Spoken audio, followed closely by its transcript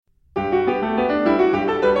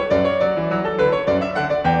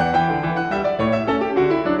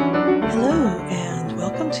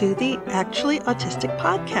to the Actually Autistic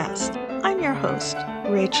podcast. I'm your host,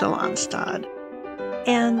 Rachel Onstad.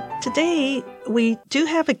 And today we do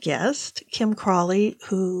have a guest, Kim Crawley,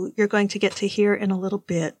 who you're going to get to hear in a little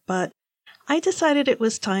bit, but I decided it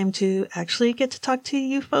was time to actually get to talk to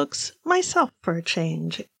you folks myself for a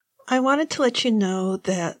change. I wanted to let you know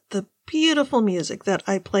that the beautiful music that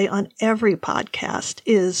I play on every podcast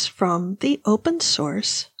is from the open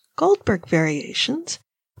source Goldberg Variations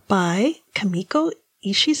by Kamiko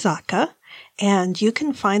Ishizaka, and you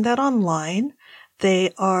can find that online.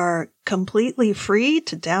 They are completely free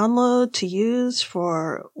to download, to use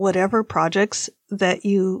for whatever projects that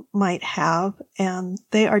you might have, and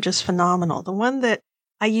they are just phenomenal. The one that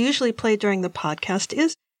I usually play during the podcast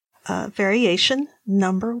is Variation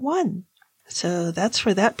number 1. So that's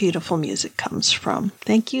where that beautiful music comes from.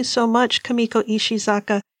 Thank you so much, Kamiko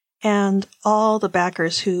Ishizaka, and all the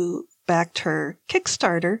backers who backed her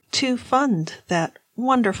Kickstarter to fund that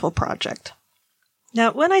wonderful project.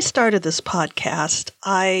 Now, when I started this podcast,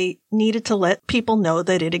 I needed to let people know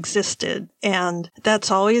that it existed, and that's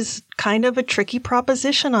always kind of a tricky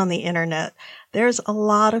proposition on the internet. There's a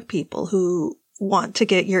lot of people who want to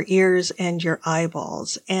get your ears and your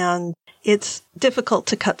eyeballs, and it's difficult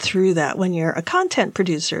to cut through that when you're a content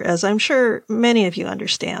producer, as I'm sure many of you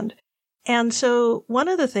understand. And so one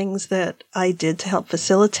of the things that I did to help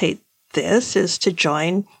facilitate this is to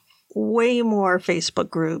join way more Facebook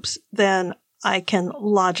groups than I can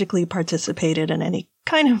logically participate in any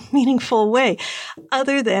kind of meaningful way,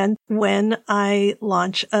 other than when I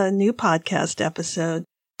launch a new podcast episode,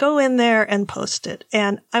 go in there and post it.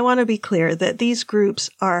 And I want to be clear that these groups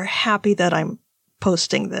are happy that I'm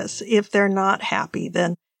posting this. If they're not happy,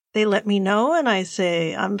 then they let me know and I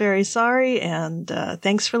say, I'm very sorry and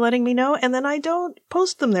thanks for letting me know. And then I don't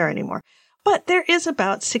post them there anymore. But there is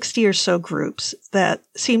about 60 or so groups that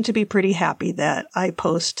seem to be pretty happy that I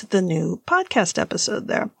post the new podcast episode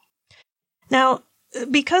there. Now,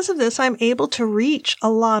 because of this, I'm able to reach a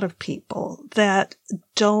lot of people that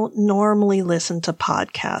don't normally listen to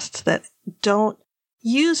podcasts, that don't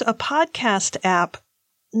use a podcast app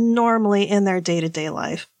normally in their day-to-day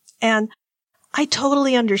life. And I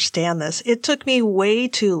totally understand this. It took me way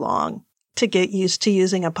too long to get used to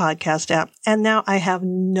using a podcast app. And now I have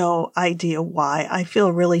no idea why. I feel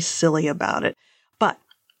really silly about it. But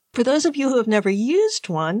for those of you who have never used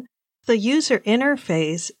one, the user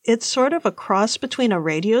interface, it's sort of a cross between a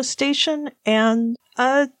radio station and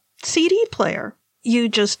a CD player. You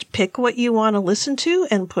just pick what you want to listen to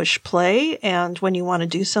and push play. And when you want to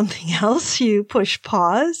do something else, you push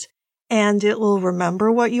pause and it will remember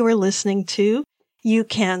what you were listening to. You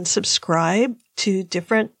can subscribe to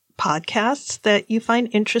different podcasts that you find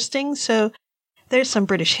interesting. So there's some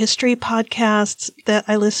British history podcasts that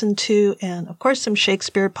I listen to, and of course some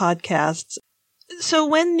Shakespeare podcasts. So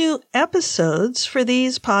when new episodes for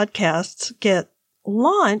these podcasts get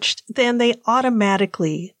launched, then they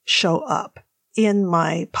automatically show up in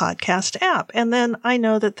my podcast app. And then I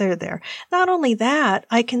know that they're there. Not only that,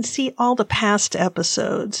 I can see all the past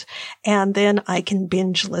episodes and then I can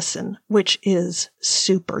binge listen, which is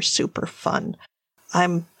super, super fun.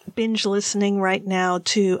 I'm binge listening right now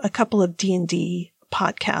to a couple of D&D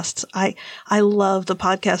podcasts. I love the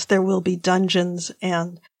podcast There Will Be Dungeons,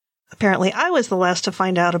 and apparently I was the last to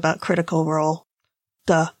find out about Critical Role.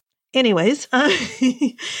 Duh. Anyways,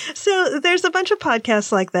 so there's a bunch of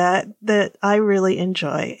podcasts like that I really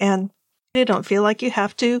enjoy, and you don't feel like you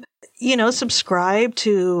have to, subscribe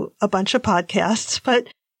to a bunch of podcasts, but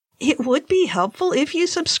it would be helpful if you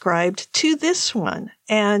subscribed to this one,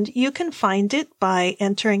 and you can find it by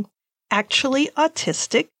entering Actually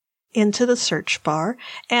Autistic into the search bar.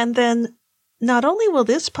 And then not only will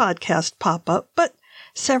this podcast pop up, but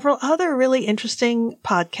several other really interesting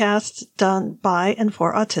podcasts done by and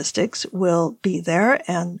for autistics will be there,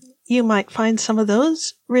 and you might find some of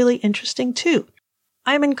those really interesting too.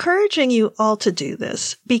 I'm encouraging you all to do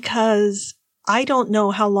this because I don't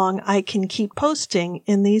know how long I can keep posting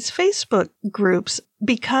in these Facebook groups,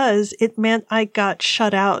 because it meant I got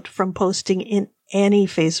shut out from posting in any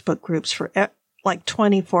Facebook groups for like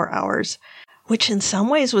 24 hours, which in some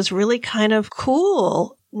ways was really kind of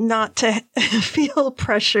cool not to feel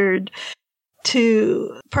pressured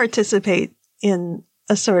to participate in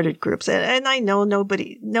assorted groups. And I know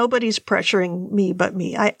nobody's pressuring me but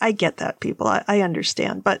me. I get that, people. I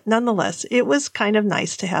understand. But nonetheless, it was kind of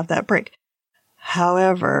nice to have that break.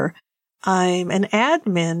 However, I'm an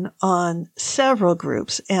admin on several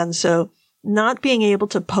groups, and so not being able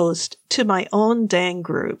to post to my own dang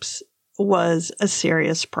groups was a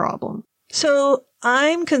serious problem. So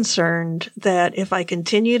I'm concerned that if I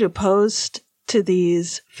continue to post to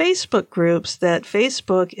these Facebook groups that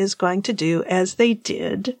Facebook is going to do as they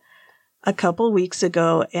did a couple weeks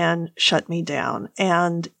ago and shut me down.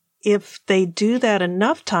 And if they do that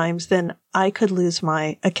enough times, then I could lose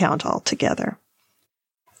my account altogether.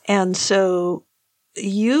 And so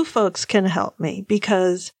you folks can help me,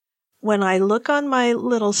 because when I look on my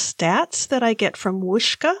little stats that I get from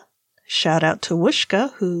Whooshkaa, shout out to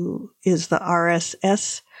Whooshkaa, who is the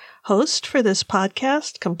RSS host for this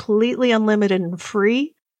podcast, completely unlimited and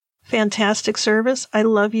free. Fantastic service. I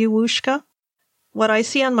love you, Whooshkaa. What I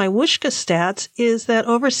see on my Whooshkaa stats is that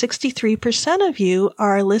over 63% of you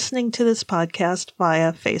are listening to this podcast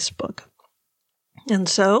via Facebook. And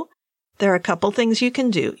so there are a couple things you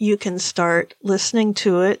can do. You can start listening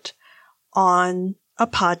to it on a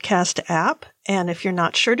podcast app. And if you're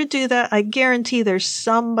not sure to do that, I guarantee there's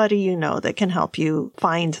somebody you know that can help you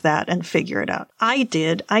find that and figure it out. I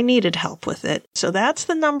did. I needed help with it. So that's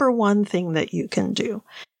the number one thing that you can do.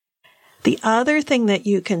 The other thing that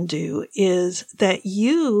you can do is that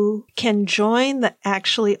you can join the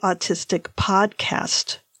Actually Autistic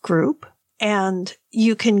podcast group, and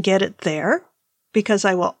you can get it there because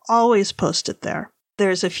I will always post it there.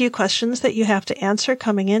 There's a few questions that you have to answer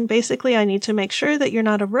coming in. Basically, I need to make sure that you're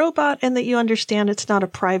not a robot and that you understand it's not a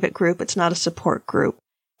private group. It's not a support group.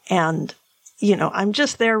 And, I'm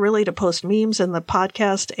just there really to post memes in the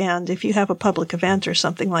podcast. And if you have a public event or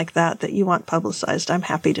something like that you want publicized, I'm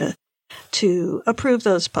happy to approve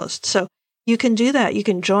those posts. So you can do that. You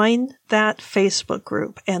can join that Facebook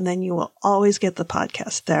group, and then you will always get the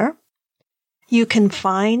podcast there. You can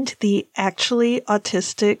find the Actually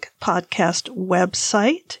Autistic podcast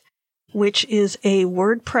website, which is a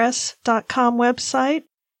WordPress.com website,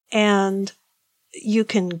 and you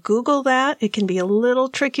can Google that. It can be a little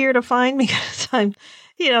trickier to find because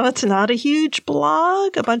it's not a huge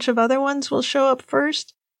blog. A bunch of other ones will show up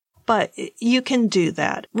first, but you can do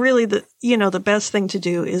that. Really, the best thing to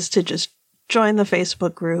do is to just join the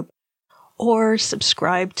Facebook group or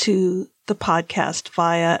subscribe to the podcast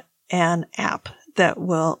via an app that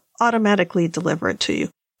will automatically deliver it to you.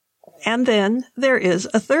 And then there is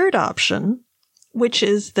a third option, which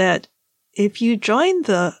is that if you join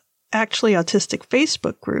the Actually Autistic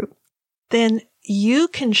Facebook group, then you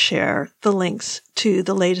can share the links to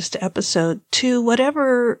the latest episode to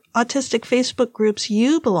whatever autistic Facebook groups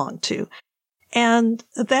you belong to. And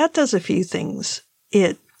that does a few things.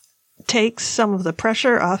 It takes some of the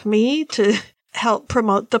pressure off me to help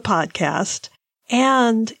promote the podcast.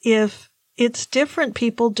 And if it's different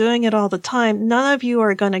people doing it all the time, none of you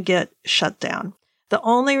are going to get shut down. The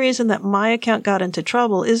only reason that my account got into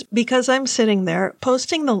trouble is because I'm sitting there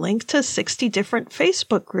posting the link to 60 different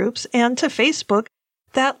Facebook groups, and to Facebook,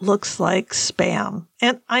 that looks like spam.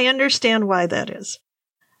 And I understand why that is.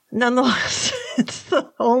 Nonetheless, it's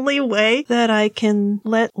the only way that I can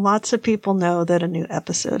let lots of people know that a new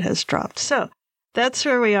episode has dropped. So that's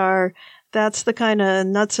where we are. That's the kind of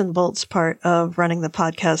nuts and bolts part of running the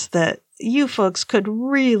podcast that you folks could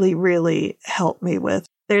really, really help me with.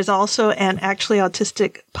 There's also an Actually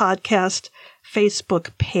Autistic podcast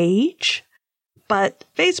Facebook page, but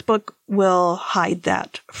Facebook will hide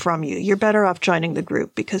that from you. You're better off joining the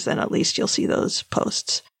group because then at least you'll see those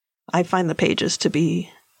posts. I find the pages to be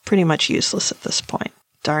pretty much useless at this point.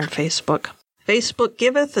 Darn Facebook. Facebook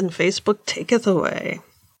giveth and Facebook taketh away.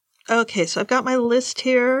 Okay, so I've got my list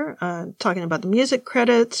here, talking about the music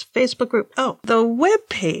credits, Facebook group. Oh, the web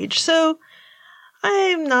page. So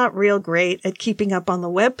I'm not real great at keeping up on the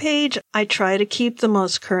web page. I try to keep the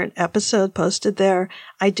most current episode posted there.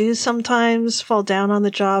 I do sometimes fall down on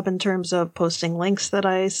the job in terms of posting links that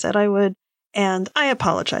I said I would, and I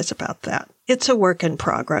apologize about that. It's a work in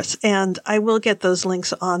progress, and I will get those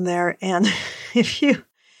links on there. And if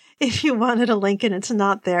you wanted a link and it's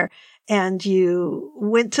not there, and you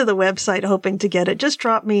went to the website hoping to get it, just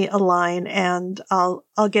drop me a line and I'll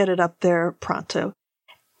get it up there pronto.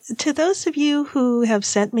 To those of you who have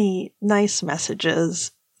sent me nice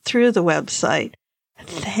messages through the website,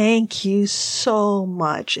 thank you so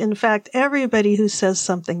much. In fact, everybody who says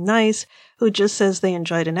something nice, who just says they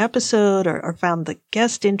enjoyed an episode or found the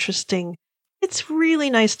guest interesting, it's really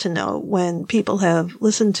nice to know when people have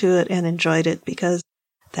listened to it and enjoyed it, because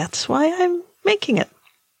that's why I'm making it.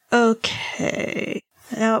 Okay.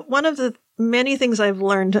 Now, one of the many things I've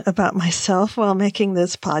learned about myself while making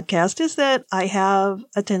this podcast is that I have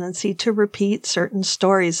a tendency to repeat certain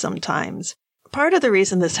stories sometimes. Part of the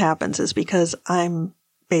reason this happens is because I'm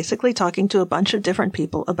basically talking to a bunch of different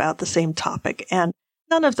people about the same topic, and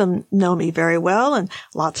none of them know me very well, and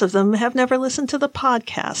lots of them have never listened to the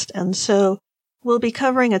podcast. And so we'll be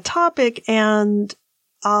covering a topic, and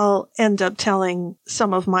I'll end up telling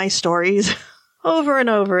some of my stories over and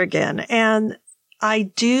over again. And I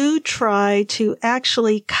do try to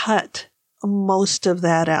actually cut most of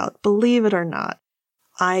that out, believe it or not.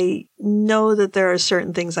 I know that there are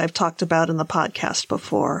certain things I've talked about in the podcast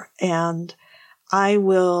before, and I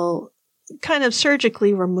will kind of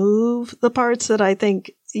surgically remove the parts that I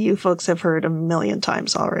think you folks have heard a million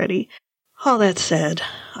times already. All that said,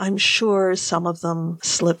 I'm sure some of them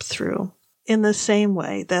slip through in the same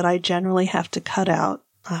way that I generally have to cut out,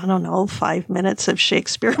 5 minutes of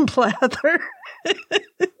Shakespeare and blather.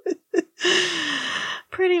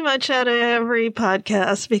 Pretty much out of every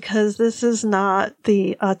podcast, because this is not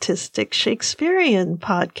the Autistic Shakespearean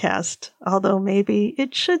podcast, although maybe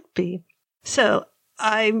it should be. So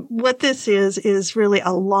what this is really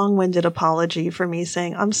a long-winded apology for me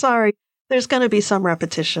saying, I'm sorry, there's going to be some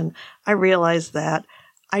repetition. I realize that.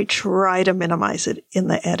 I try to minimize it in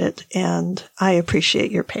the edit, and I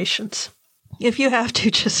appreciate your patience. If you have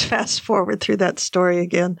to, just fast forward through that story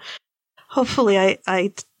again. Hopefully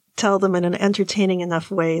I tell them in an entertaining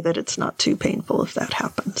enough way that it's not too painful if that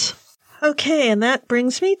happens. Okay, and that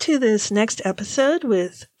brings me to this next episode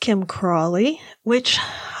with Kim Crawley, which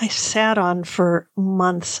I sat on for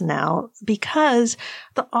months now because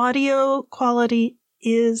the audio quality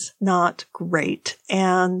is not great.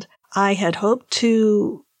 And I had hoped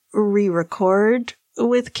to re-record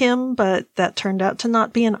with Kim, but that turned out to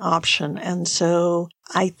not be an option. And so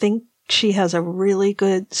I think she has a really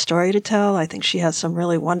good story to tell. I think she has some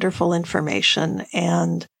really wonderful information,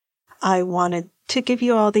 and I wanted to give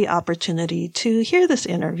you all the opportunity to hear this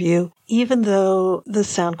interview, even though the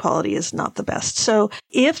sound quality is not the best. So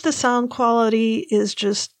if the sound quality is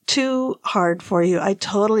just too hard for you, I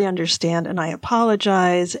totally understand, and I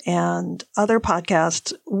apologize, and other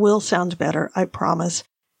podcasts will sound better, I promise.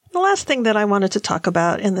 The last thing that I wanted to talk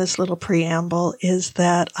about in this little preamble is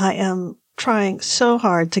that I am trying so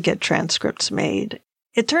hard to get transcripts made.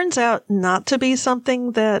 It turns out not to be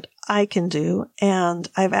something that I can do, and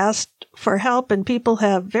I've asked for help, and people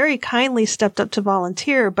have very kindly stepped up to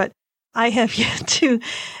volunteer, but I have yet to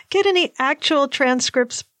get any actual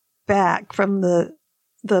transcripts back from the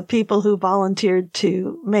people who volunteered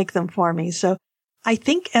to make them for me. So I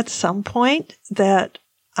think at some point that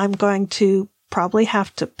I'm going to probably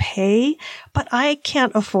have to pay, but I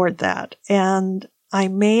can't afford that. And I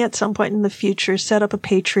may at some point in the future set up a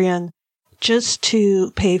Patreon just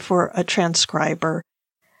to pay for a transcriber.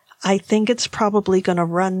 I think it's probably going to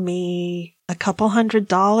run me a couple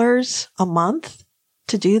 $100 a month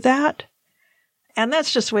to do that. And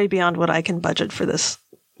that's just way beyond what I can budget for this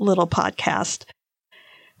little podcast.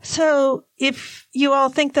 So if you all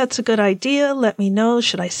think that's a good idea, let me know.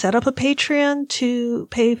 Should I set up a Patreon to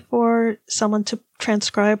pay for someone to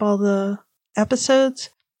transcribe all the episodes?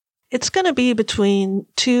 It's going to be between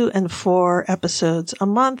 2 and 4 episodes a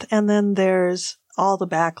month, and then there's all the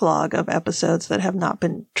backlog of episodes that have not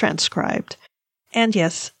been transcribed. And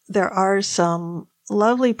yes, there are some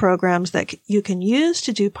lovely programs that you can use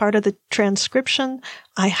to do part of the transcription.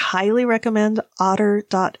 I highly recommend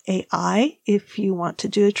otter.ai if you want to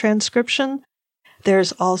do a transcription.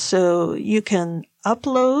 There's also, you can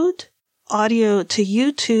upload audio to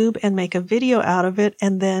YouTube and make a video out of it,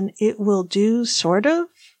 and then it will do sort of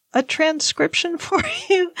a transcription for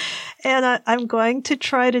you. And I'm going to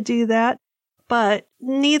try to do that, but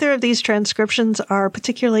neither of these transcriptions are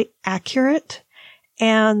particularly accurate.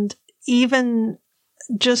 And even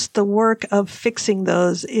just the work of fixing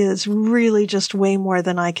those is really just way more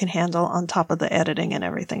than I can handle on top of the editing and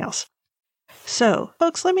everything else. So,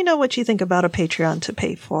 folks, let me know what you think about a Patreon to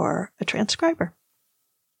pay for a transcriber.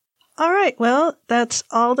 All right, well, that's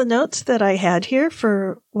all the notes that I had here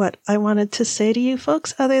for what I wanted to say to you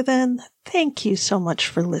folks, other than thank you so much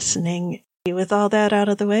for listening. With all that out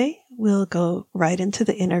of the way, we'll go right into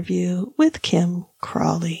the interview with Kim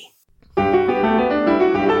Crawley.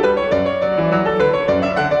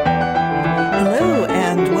 Hello,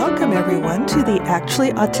 and welcome everyone to the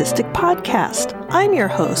Actually Autistic Podcast. I'm your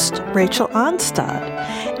host, Rachel Onstad,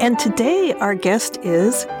 and today our guest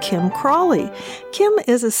is Kim Crawley. Kim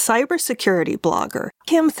is a cybersecurity blogger.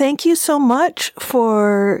 Kim, thank you so much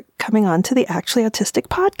for coming on to the Actually Autistic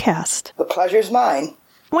Podcast. The pleasure's mine.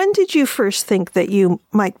 When did you first think that you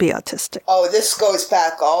might be autistic? Oh, this goes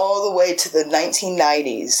back all the way to the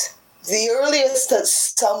 1990s. The earliest that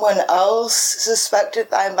someone else suspected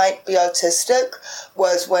I might be autistic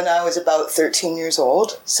was when I was about 13 years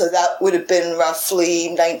old. So that would have been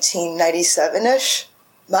roughly 1997-ish.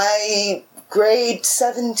 My grade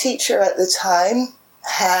 7 teacher at the time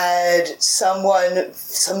had some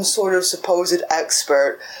sort of supposed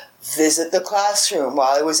expert, visit the classroom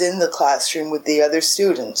while I was in the classroom with the other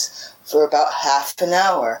students for about half an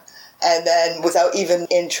hour. and then without even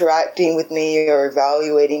interacting with me or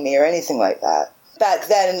evaluating me or anything like that. Back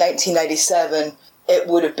then in 1997, it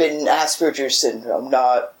would have been Asperger's syndrome,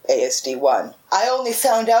 not ASD1. I only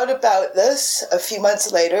found out about this a few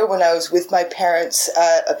months later when I was with my parents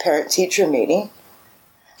at a parent-teacher meeting.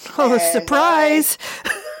 Oh, surprise!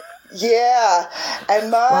 Yeah,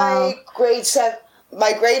 and my grade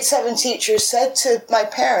 7 teacher said to my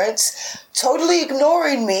parents, totally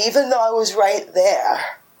ignoring me, even though I was right there.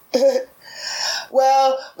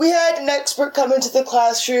 Well, we had an expert come into the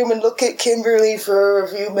classroom and look at Kimberly for a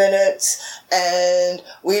few minutes, and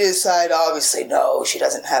we decided, obviously, no, she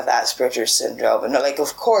doesn't have Asperger's syndrome. And they're like,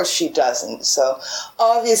 of course she doesn't. So,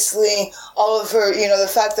 obviously, all of her, the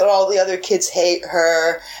fact that all the other kids hate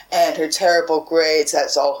her and her terrible grades,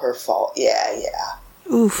 that's all her fault. Yeah.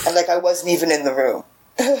 Oof. And, I wasn't even in the room.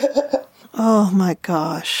 Oh, my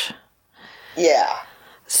gosh. Yeah.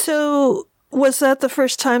 So, was that the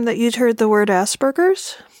first time that you'd heard the word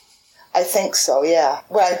Asperger's? I think so, yeah.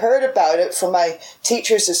 When I heard about it from my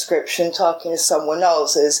teacher's description talking to someone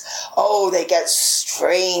else is, they get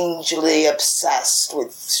strangely obsessed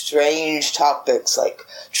with strange topics like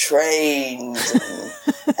trains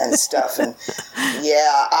and stuff. And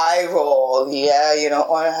yeah, eye roll. Yeah, you don't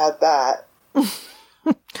want to have that.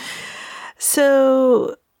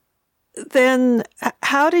 So then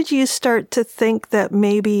how did you start to think that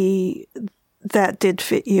maybe that did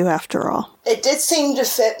fit you after all? It did seem to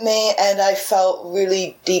fit me, and I felt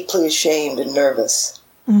really deeply ashamed and nervous.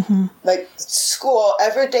 Mm-hmm. School,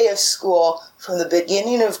 every day of school, from the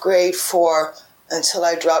beginning of grade 4 until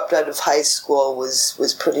I dropped out of high school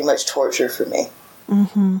was pretty much torture for me.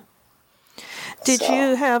 Mm-hmm. Did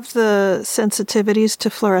you have the sensitivities to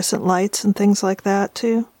fluorescent lights and things like that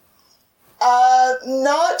too?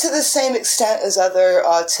 Not to the same extent as other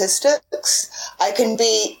autistics. I can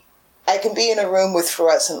be in a room with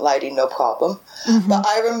fluorescent lighting, no problem. Mm-hmm. But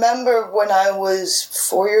I remember when I was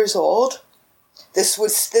 4 years old, this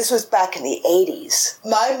was back in the 80s.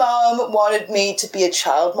 My mom wanted me to be a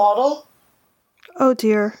child model. Oh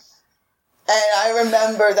dear. And I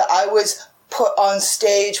remember that I was put on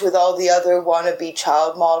stage with all the other wannabe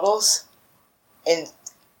child models, and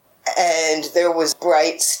there was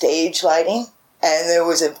bright stage lighting, and there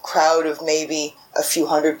was a crowd of maybe a few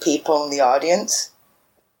hundred people in the audience.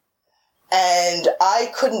 And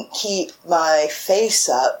I couldn't keep my face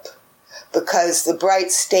up because the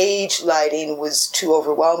bright stage lighting was too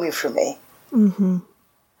overwhelming for me. Mm-hmm.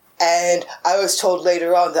 And I was told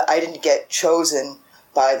later on that I didn't get chosen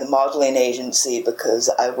by the modeling agency because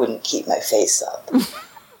I wouldn't keep my face up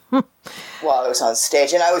while I was on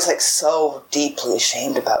stage. And I was so deeply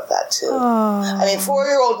ashamed about that too. Oh. I mean,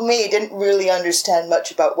 4-year-old me didn't really understand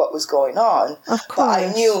much about what was going on. Of course. But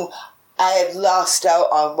I knew I had lost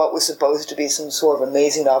out on what was supposed to be some sort of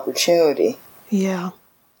amazing opportunity. Yeah.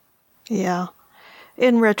 Yeah.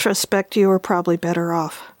 In retrospect, you were probably better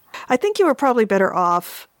off. I think you were probably better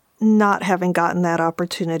off not having gotten that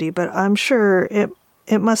opportunity, but I'm sure it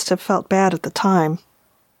must have felt bad at the time.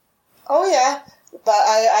 Oh, yeah. But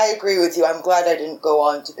I agree with you. I'm glad I didn't go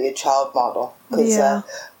on to be a child model. Because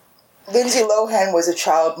Lindsay Lohan was a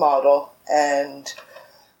child model, and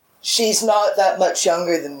she's not that much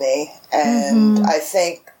younger than me. And I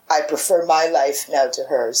think I prefer my life now to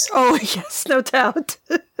hers. Oh, yes, no doubt.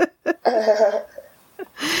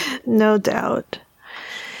 No doubt.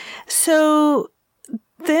 So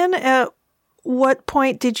then at what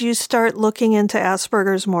point did you start looking into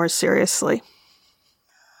Asperger's more seriously?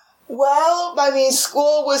 Well, I mean,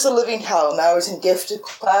 school was a living hell, and I was in gifted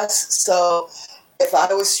class, so if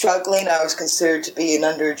I was struggling, I was considered to be an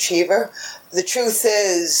underachiever. The truth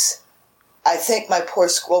is, I think my poor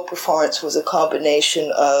school performance was a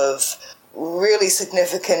combination of really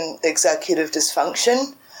significant executive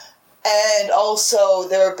dysfunction, and also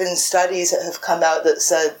there have been studies that have come out that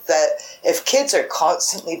said that if kids are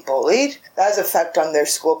constantly bullied, that has an effect on their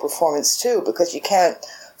school performance too, because you can't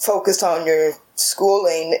focus on your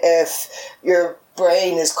schooling if your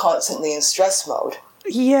brain is constantly in stress mode.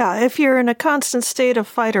 Yeah, if you're in a constant state of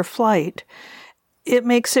fight or flight, it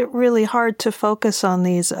makes it really hard to focus on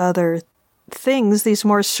these other things, these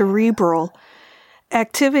more cerebral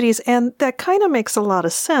activities. And that kind of makes a lot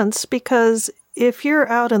of sense, because if you're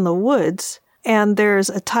out in the woods and there's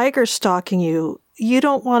a tiger stalking you, you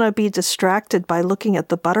don't want to be distracted by looking at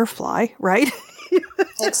the butterfly, right?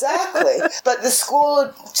 Exactly. But the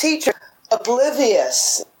school teacher,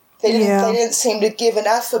 oblivious. They didn't seem to give an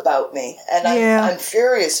F about me. And I'm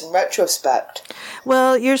furious in retrospect.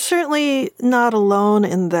 Well, you're certainly not alone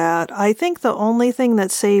in that. I think the only thing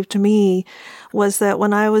that saved me was that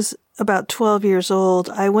when I was about 12 years old,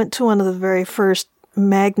 I went to one of the very first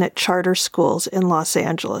magnet charter schools in Los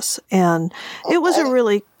Angeles. And it was a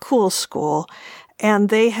really cool school. And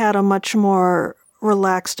they had a much more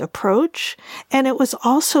relaxed approach. And it was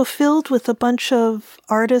also filled with a bunch of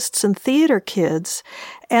artists and theater kids.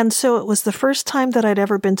 And so it was the first time that I'd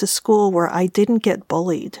ever been to school where I didn't get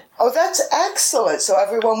bullied. Oh, that's excellent. So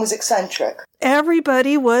everyone was eccentric.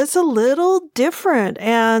 Everybody was a little different.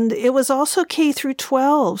 And it was also K through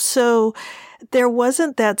 12. So there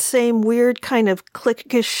wasn't that same weird kind of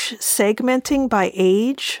cliquish segmenting by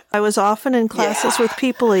age. I was often in classes with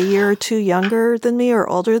people a year or two younger than me or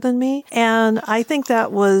older than me. And I think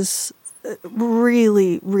that was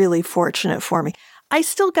really, really fortunate for me. I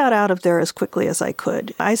still got out of there as quickly as I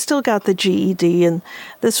could. I still got the GED, and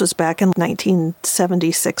this was back in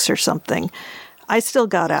 1976 or something. I still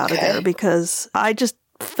got out of there because I just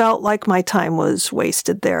felt like my time was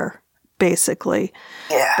wasted there, basically.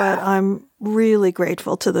 Yeah. But I'm really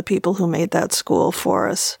grateful to the people who made that school for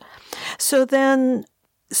us. So then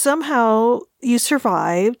somehow you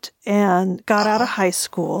survived and got out of high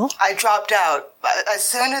school. I dropped out. As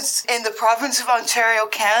soon as in the province of Ontario,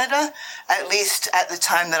 Canada, at least at the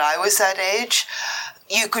time that I was that age,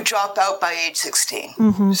 you could drop out by age 16.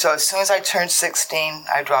 Mm-hmm. So as soon as I turned 16,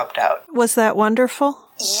 I dropped out. Was that wonderful?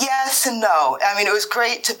 Yes and no. I mean, it was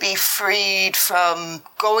great to be freed from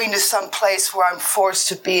going to some place where I'm forced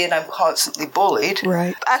to be and I'm constantly bullied.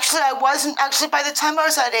 Right. Actually, by the time I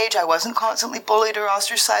was that age, I wasn't constantly bullied or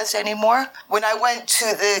ostracized anymore. When I went to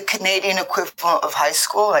the Canadian equivalent of high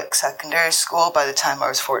school, like secondary school, by the time I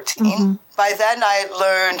was 14, by then I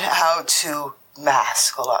learned how to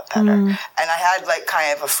mask a lot better, and I had like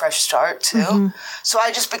kind of a fresh start too. So I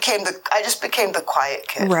just became the quiet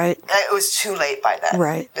kid. Right. It was too late by then.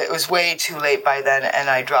 Right. It was way too late by then, and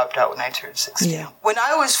I dropped out when I turned 16. Yeah. When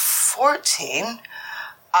I was 14,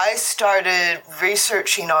 I started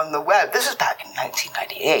researching on the web. This was back in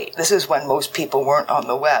 1998. This is when most people weren't on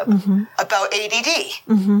the web, about ADD.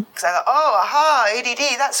 Because I thought,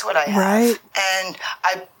 ADD, that's what I have. Right. And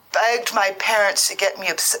I begged my parents to get me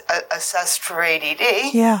assessed for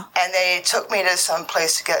ADD. Yeah. And they took me to some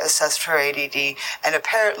place to get assessed for ADD. And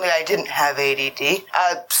apparently I didn't have ADD.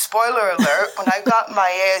 Spoiler alert, when I got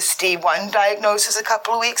my ASD-1 diagnosis a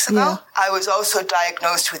couple of weeks ago, I was also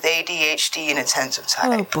diagnosed with ADHD in intensive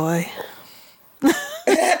type. Oh, boy.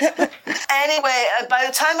 Anyway, by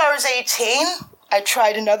the time I was 18, I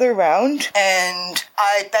tried another round, and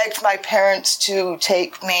I begged my parents to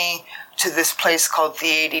take me to this place called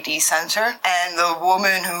the ADD Center. And the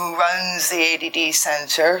woman who runs the ADD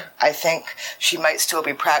Center, I think she might still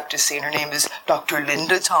be practicing. Her name is Dr.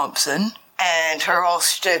 Linda Thompson. And her whole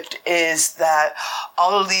shtick is that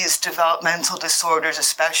all of these developmental disorders,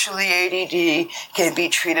 especially ADD, can be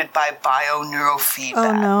treated by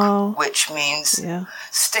bioneurofeedback, which means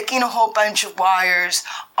sticking a whole bunch of wires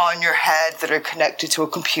on your head that are connected to a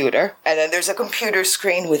computer. And then there's a computer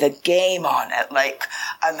screen with a game on it, like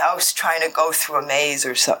a mouse trying to go through a maze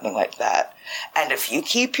or something like that. And if you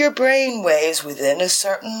keep your brain waves within a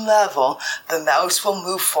certain level, the mouse will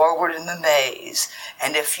move forward in the maze.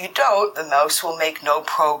 And if you don't, the mouse will make no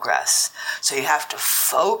progress. So you have to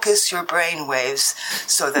focus your brain waves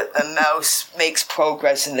so that the mouse makes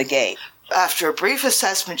progress in the game. After a brief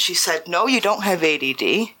assessment, she said, "No, you don't have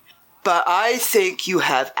ADD, but I think you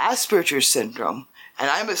have Asperger's syndrome." And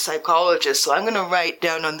I'm a psychologist, so I'm going to write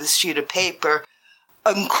down on this sheet of paper,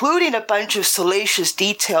 including a bunch of salacious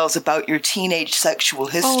details about your teenage sexual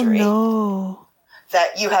history. Oh, no.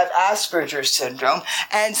 That you have Asperger's syndrome.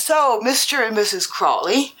 And so, Mr. and Mrs.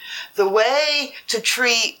 Crawley, the way to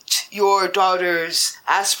treat your daughter's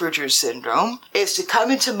Asperger's syndrome is to come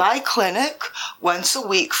into my clinic once a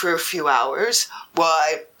week for a few hours while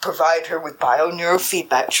I provide her with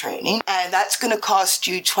bioneurofeedback training. And that's going to cost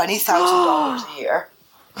you $20,000 a year.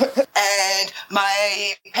 And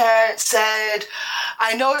my parents said,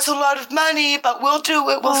 "I know it's a lot of money, but we'll do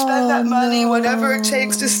it. We'll spend that money, whatever it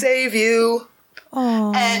takes to save you."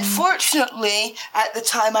 And fortunately, at the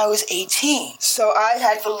time I was 18. So I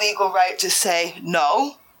had the legal right to say,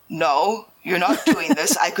 no, you're not doing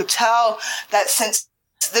this. I could tell that since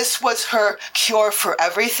this was her cure for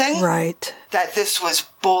everything, right, that this was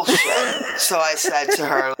bullshit. So I said to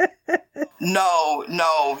her,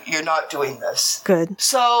 no, you're not doing this. Good.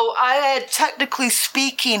 So I had, technically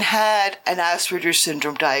speaking, had an Asperger's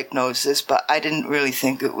syndrome diagnosis, but I didn't really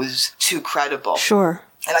think it was too credible. Sure.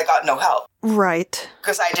 And I got no help. Right.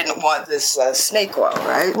 Because I didn't want this snake oil,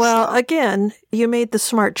 right? Well, again, you made the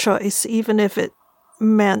smart choice, even if it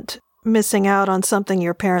meant missing out on something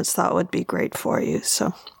your parents thought would be great for you.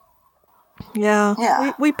 So,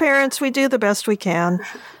 yeah. We parents, we do the best we can.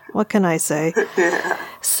 What can I say?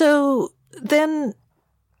 So then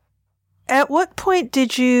at what point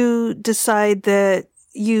did you decide that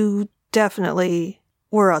you definitely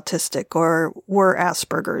were autistic or were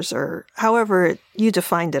Asperger's or however you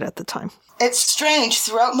defined it at the time? It's strange.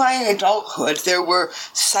 Throughout my adulthood, there were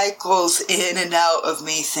cycles in and out of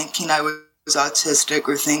me thinking I was autistic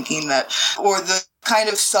or thinking that, or the kind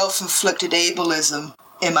of self-inflicted ableism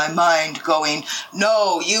in my mind going,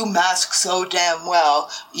 no, you mask so damn well,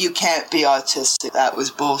 you can't be autistic. That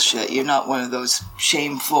was bullshit. You're not one of those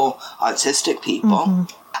shameful autistic people. Mm-hmm.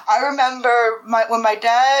 I remember when my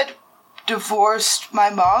dad divorced my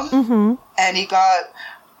mom and he got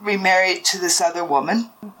remarried to this other woman.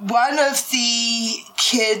 One of the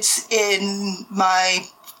kids in my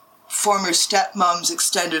former stepmom's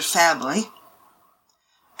extended family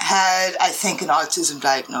had, I think, an autism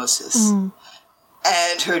diagnosis.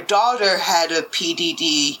 And her daughter had a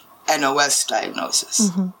PDD-NOS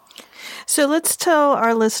diagnosis. So let's tell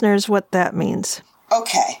our listeners what that means.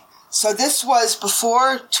 Okay. So this was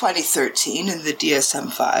before 2013 in the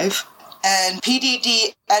DSM-5. And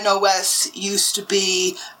PDD-NOS used to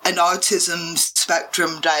be an autism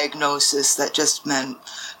spectrum diagnosis that just meant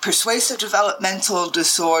persuasive developmental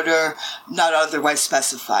disorder, not otherwise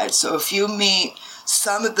specified. So if you meet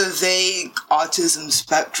some of the vague autism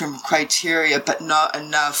spectrum criteria, but not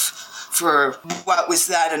enough for what was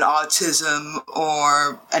that, an autism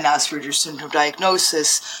or an Asperger's syndrome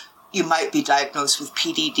diagnosis, you might be diagnosed with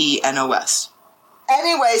PDD-NOS.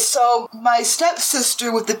 Anyway, so my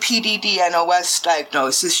stepsister with the PDD-NOS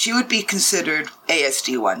diagnosis, she would be considered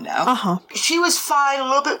ASD1 now. She was fine, a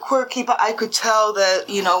little bit quirky, but I could tell that,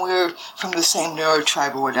 we were from the same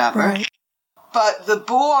neurotribe or whatever. Right. But the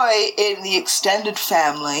boy in the extended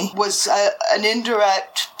family was an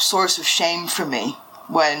indirect source of shame for me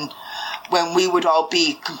when we would all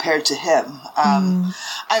be compared to him.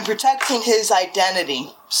 I'm protecting his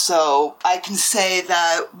identity, so I can say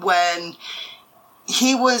that when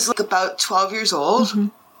he was about 12 years old.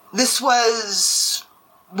 This was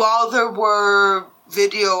while there were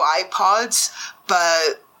video iPods,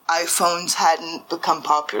 but iPhones hadn't become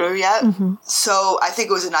popular yet. So I think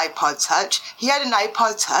it was an iPod Touch. He had an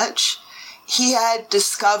iPod Touch. He had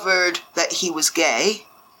discovered that he was gay,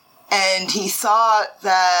 and he thought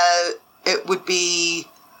that it would be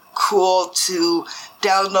cool to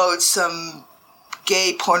download some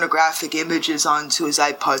gay pornographic images onto his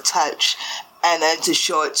iPod Touch and then to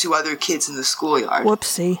show it to other kids in the schoolyard.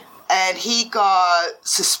 Whoopsie. And he got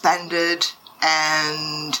suspended,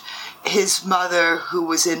 and his mother, who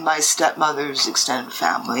was in my stepmother's extended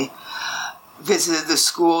family, visited the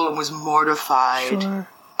school and was mortified. Sure.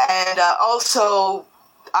 And also,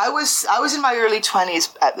 I was in my early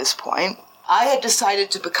 20s at this point. I had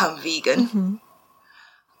decided to become vegan.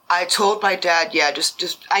 I told my dad,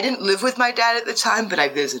 I didn't live with my dad at the time, but I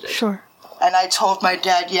visited. Sure. And I told my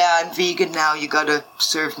dad, I'm vegan now, you gotta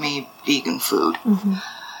serve me vegan food.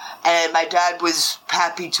 And my dad was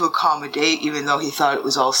happy to accommodate, even though he thought it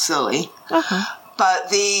was all silly. But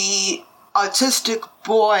the autistic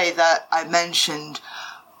boy that I mentioned,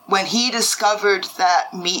 when he discovered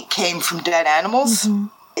that meat came from dead animals,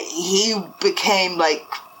 he became,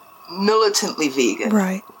 militantly vegan.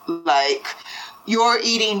 Right. You're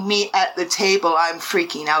eating meat at the table, I'm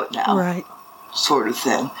freaking out now. Right. Sort of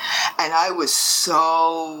thing. And I was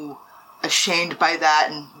so ashamed by that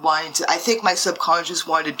and I think my subconscious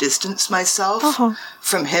wanted to distance myself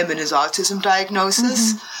from him and his autism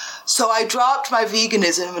diagnosis. So I dropped my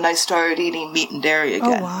veganism and I started eating meat and dairy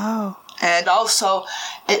again. Oh, wow. And also,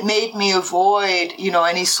 it made me avoid,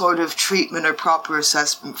 any sort of treatment or proper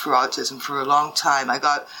assessment for autism for a long time. I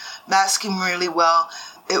got masking really well.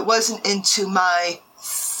 It wasn't into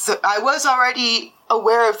I was already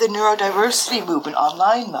aware of the neurodiversity movement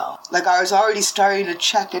online, though. I was already starting to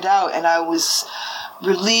check it out, and I was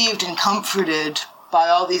relieved and comforted by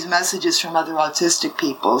all these messages from other autistic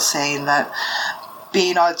people saying that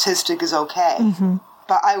being autistic is okay.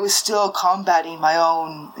 But I was still combating my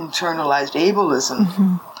own internalized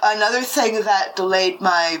ableism. Another thing that delayed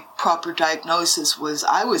my proper diagnosis was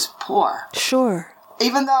I was poor. Sure.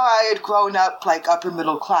 Even though I had grown up upper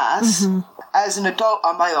middle class, as an adult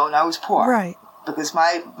on my own, I was poor. Right. Because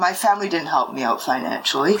my family didn't help me out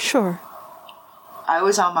financially. Sure. I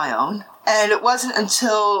was on my own. And it wasn't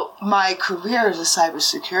until my career as a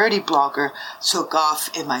cybersecurity blogger took off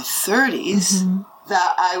in my 30s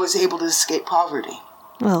that I was able to escape poverty.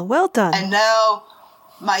 Well done. And now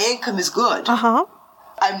my income is good.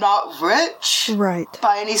 I'm not rich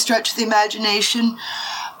by any stretch of the imagination,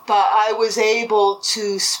 but I was able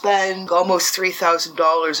to spend almost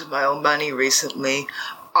 $3,000 of my own money recently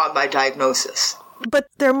on my diagnosis. But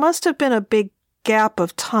there must have been a big gap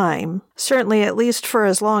of time, certainly at least for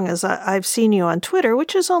as long as I've seen you on Twitter,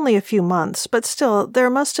 which is only a few months, but still, there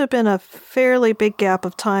must have been a fairly big gap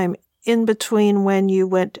of time in between when you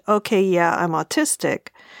went, okay, yeah, I'm autistic,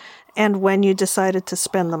 and when you decided to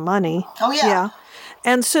spend the money. Oh, yeah.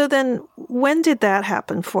 And so then when did that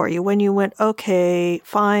happen for you? When you went, okay,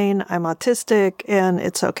 fine, I'm autistic, and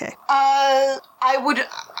it's okay? I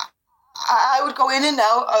would go in and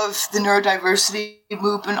out of the neurodiversity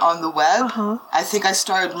movement on the web. Uh-huh. I think I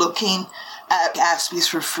started looking at Aspies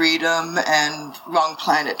for Freedom and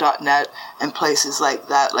wrongplanet.net and places like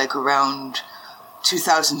that, like around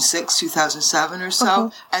 2006, 2007 or so. Uh-huh.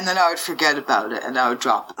 And then I would forget about it and I would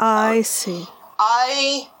drop it. I see.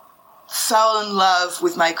 I fell in love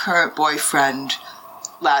with my current boyfriend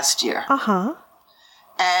last year. Uh-huh.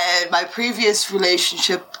 And my previous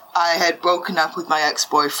relationship, I had broken up with my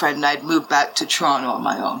ex-boyfriend and I'd moved back to Toronto on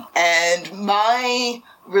my own. And my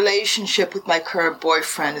relationship with my current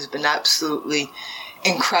boyfriend has been absolutely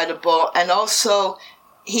incredible. And also,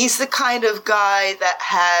 he's the kind of guy that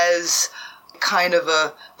has kind of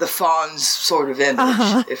the Fonz sort of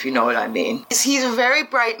image, if you know what I mean. He's a very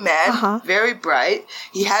bright man, very bright.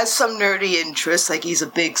 He has some nerdy interests, like he's a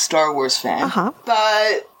big Star Wars fan.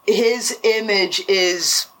 But his image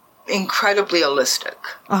is incredibly holistic.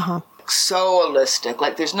 So holistic.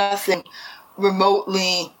 Like there's nothing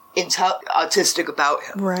remotely autistic about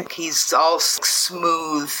him. Right. He's all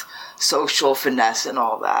smooth, social finesse and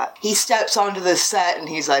all that. He steps onto the set and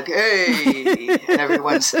he's like, hey, and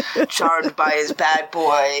everyone's charmed by his bad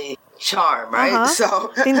boy charm, right?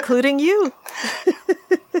 So including you.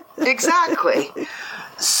 Exactly.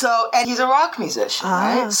 So, and he's a rock musician,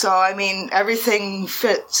 right? So, I mean, everything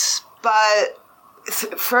fits. But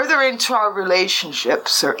further into our relationship,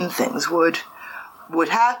 certain things would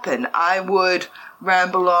happen. I would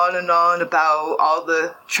ramble on and on about all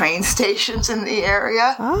the train stations in the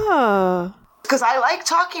area. Because I like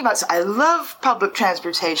talking about it. I love public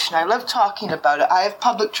transportation. I love talking about it. I have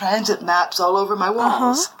public transit maps all over my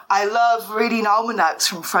walls. I love reading almanacs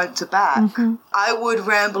from front to back. I would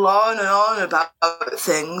ramble on and on about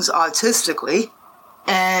things autistically.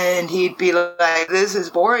 And he'd be like, this is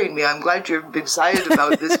boring me. I'm glad you're excited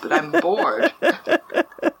about this, but I'm bored.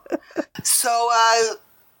 So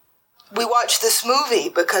we watched this movie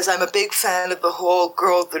because I'm a big fan of the whole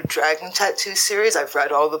Girl with the Dragon Tattoo series. I've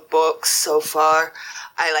read all the books so far.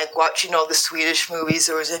 I like watching all the Swedish movies.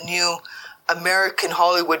 There was a new American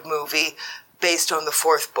Hollywood movie based on the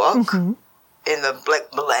fourth book in the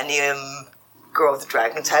Millennium Girl with the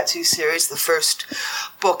Dragon Tattoo series, the first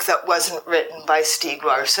book that wasn't written by Stieg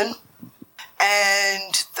Larsson.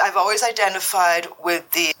 And I've always identified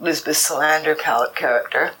with the Lisbeth Salander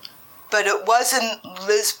character. But it wasn't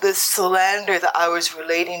Lisbeth Salander that I was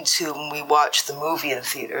relating to when we watched the movie in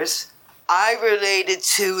theaters. I related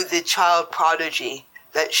to the child prodigy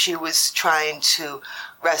that she was trying to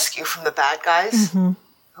rescue from the bad guys who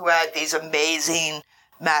had these amazing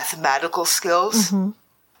mathematical skills.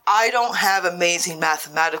 I don't have amazing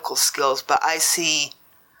mathematical skills, but I see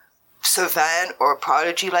savant or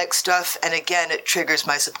prodigy-like stuff, and again, it triggers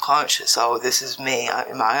my subconscious. Oh, this is me.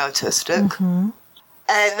 Am I autistic?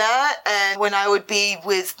 And when I would be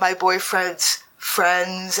with my boyfriend's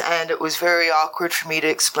friends, and it was very awkward for me to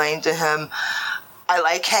explain to him, I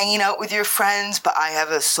like hanging out with your friends, but I have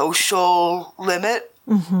a social limit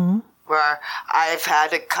where I've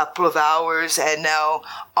had a couple of hours and now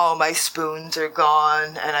all my spoons are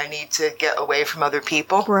gone and I need to get away from other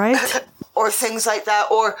people. Right. Or things like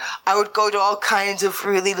that. Or I would go to all kinds of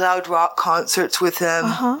really loud rock concerts with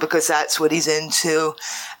him because that's what he's into.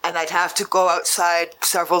 And I'd have to go outside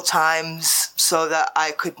several times so that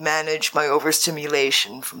I could manage my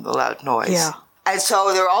overstimulation from the loud noise. Yeah. And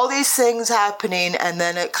so there are all these things happening, and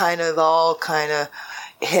then it all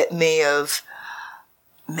hit me of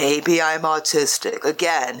maybe I'm autistic.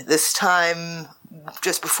 Again, this time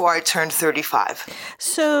just before I turned 35.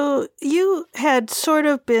 So you had sort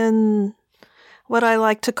of been what I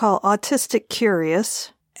like to call autistic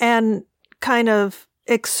curious and kind of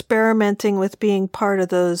experimenting with being part of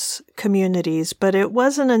those communities. But it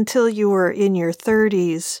wasn't until you were in your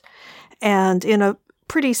 30s and in a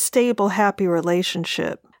pretty stable, happy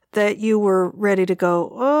relationship that you were ready to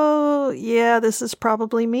go, oh, yeah, this is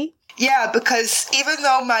probably me. Yeah, because even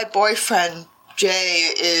though my boyfriend, Jay,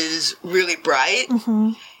 is really bright,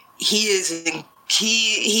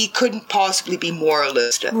 he couldn't possibly be more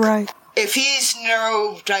holistic. Right. If he's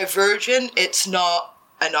neurodivergent, it's not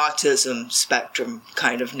an autism spectrum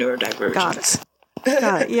kind of neurodivergence.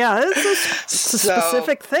 Got it. Yeah, it's a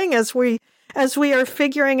specific thing as we as we are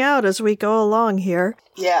figuring out as we go along here.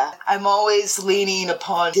 Yeah, I'm always leaning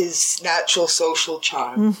upon his natural social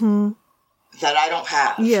charm that I don't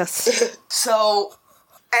have. Yes. So,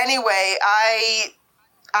 anyway, I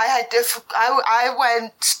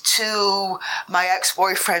went to my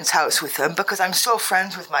ex-boyfriend's house with him because I'm still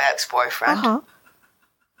friends with my ex-boyfriend. Uh-huh.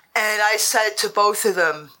 And I said to both of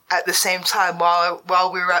them at the same time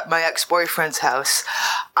while we were at my ex-boyfriend's house,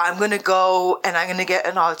 I'm going to go and I'm going to get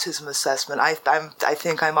an autism assessment. I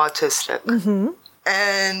think I'm autistic. Mm-hmm.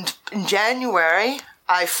 And in January,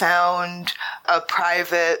 I found a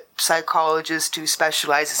private psychologist who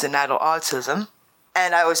specializes in adult autism.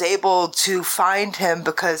 And I was able to find him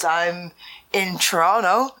because I'm in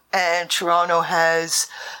Toronto, and Toronto has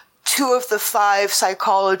 2 of the 5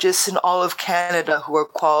 psychologists in all of Canada who are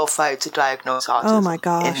qualified to diagnose autism. Oh my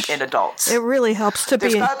gosh. In adults. It really helps to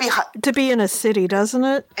be in a city, doesn't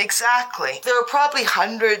it? Exactly. There are probably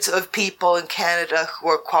hundreds of people in Canada who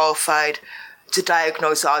are qualified to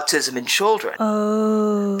diagnose autism in children.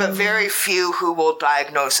 Oh. But very few who will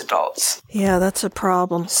diagnose adults. Yeah, that's a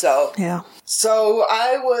problem. So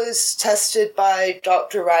I was tested by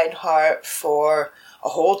Dr. Reinhardt for a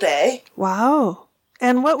whole day. Wow.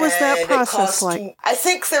 And what was that process like? I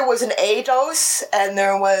think there was an A dose, and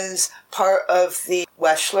there was part of the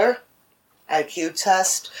Wechsler IQ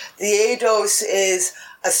test. The A dose is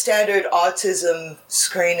a standard autism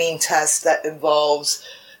screening test that involves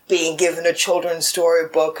being given a children's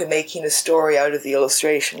storybook and making a story out of the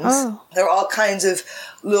illustrations. Oh. There are all kinds of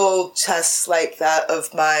little tests like that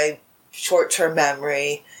of my short-term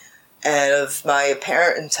memory and of my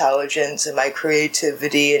apparent intelligence and my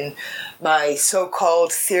creativity and my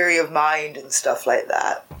so-called theory of mind and stuff like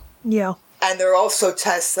that. Yeah. And there are also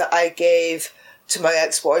tests that I gave to my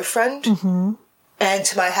ex-boyfriend and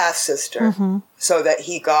to my half-sister so that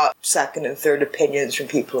he got second and third opinions from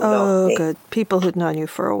people who know me. Oh, good. People who'd known you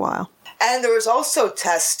for a while. And there was also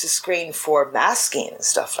tests to screen for masking and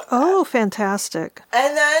stuff like that. Oh, fantastic.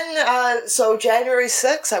 And then, so January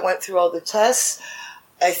 6th, I went through all the tests.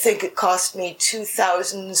 I think it cost me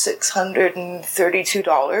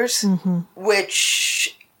 $2,632,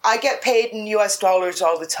 which I get paid in US dollars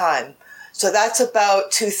all the time. So that's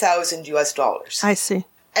about $2,000 US dollars. I see.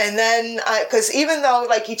 And then, because even though,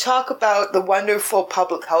 like, you talk about the wonderful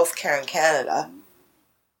public health care in Canada,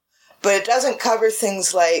 but it doesn't cover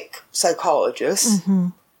things like psychologists,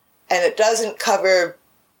 and it doesn't cover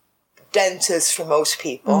dentists for most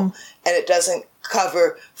people, and it doesn't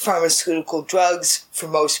cover pharmaceutical drugs for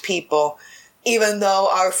most people, even though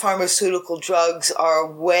our pharmaceutical drugs are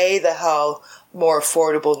way the hell more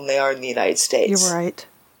affordable than they are in the United States. You're right.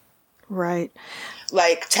 Right.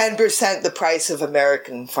 Like 10% the price of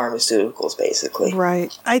American pharmaceuticals, basically.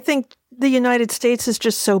 Right. I think the United States is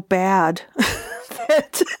just so bad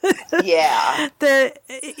that, that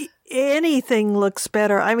anything looks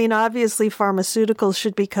better. I mean, obviously pharmaceuticals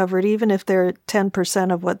should be covered even if they're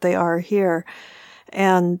 10% of what they are here.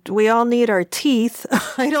 And we all need our teeth.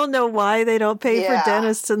 I don't know why they don't pay for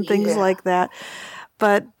dentists and things like that.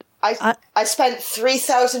 But I spent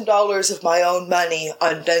 $3,000 of my own money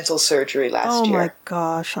on dental surgery last year. Oh my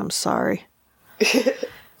gosh, I'm sorry.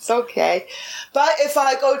 It's okay. But if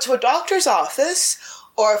I go to a doctor's office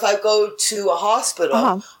or if I go to a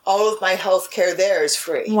hospital, all of my health care there is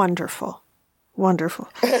free. Wonderful. Wonderful.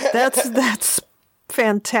 That's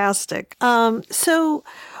fantastic. So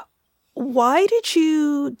why did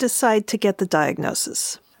you decide to get the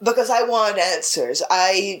diagnosis? Because I want answers.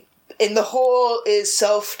 In the whole is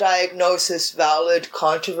self-diagnosis valid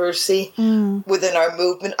controversy within our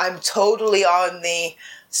movement, I'm totally on the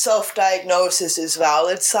self-diagnosis is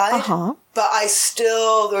valid side. But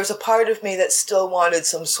there's a part of me that still wanted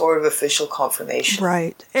some sort of official confirmation.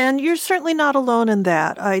 Right. And you're certainly not alone in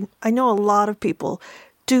that. I know a lot of people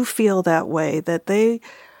do feel that way, that they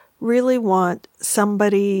really want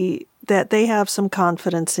somebody that they have some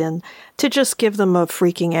confidence in to just give them a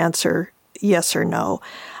freaking answer, yes or no.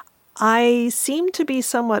 I seem to be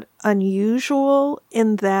somewhat unusual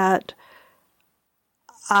in that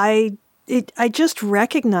I just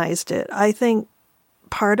recognized it. I think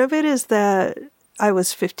part of it is that I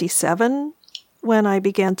was 57 when I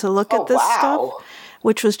began to look at this stuff,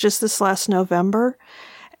 which was just this last November.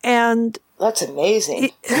 And that's amazing.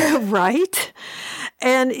 Right?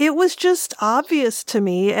 And it was just obvious to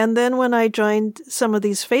me. And then when I joined some of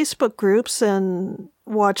these Facebook groups and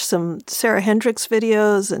watched some Sarah Hendricks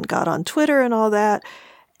videos and got on Twitter and all that,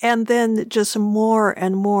 and then just more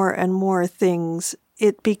and more and more things,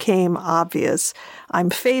 it became obvious. I'm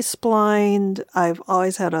face blind. I've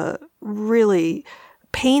always had a really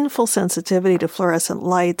painful sensitivity to fluorescent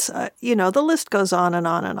lights. The list goes on and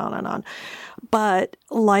on and on and on. But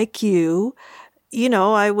like you,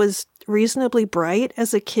 I was reasonably bright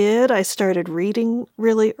as a kid. I started reading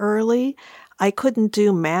really early. I couldn't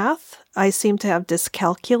do math. I seemed to have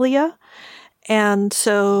dyscalculia. And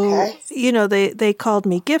so, they called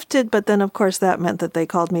me gifted, but then of course that meant that they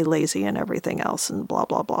called me lazy and everything else and blah,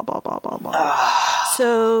 blah, blah, blah, blah, blah, blah.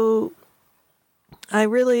 So I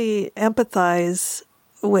really empathize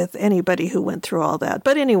with anybody who went through all that.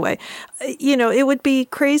 But anyway, it would be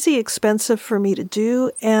crazy expensive for me to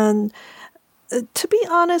do. And to be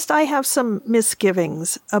honest, I have some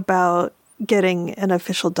misgivings about getting an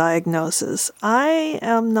official diagnosis. I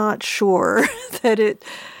am not sure that it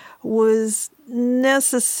was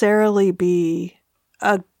necessarily be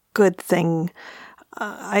a good thing.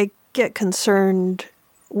 I get concerned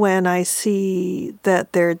when I see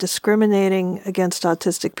that they're discriminating against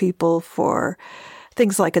autistic people for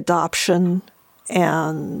things like adoption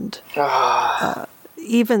and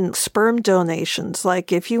even sperm donations.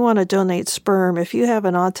 Like if you want to donate sperm, if you have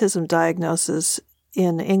an autism diagnosis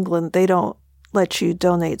in England, they don't let you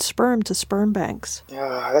donate sperm to sperm banks.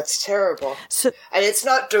 Oh, that's terrible. So, and it's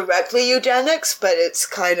not directly eugenics, but it's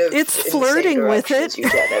kind of it's flirting with it.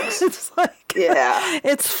 Eugenics. It's like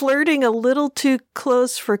it's flirting a little too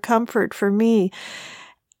close for comfort for me.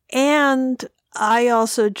 And I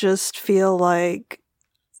also just feel like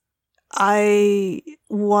I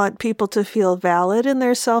want people to feel valid in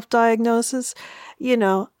their self-diagnosis.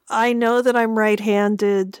 I know that I'm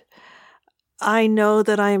right-handed. I know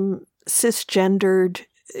that I'm cisgendered.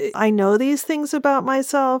 I know these things about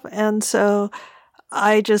myself, and so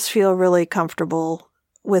I just feel really comfortable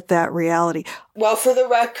with that reality. Well, for the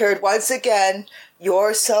record, once again,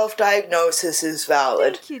 your self-diagnosis is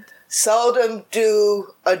valid. Thank you. Seldom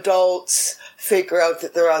do adults figure out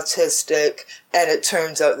that they're autistic, and it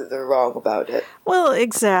turns out that they're wrong about it. Well,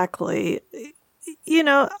 exactly.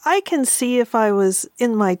 I can see if I was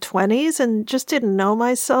in my 20s and just didn't know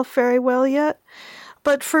myself very well yet.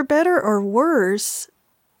 But for better or worse,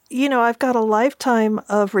 I've got a lifetime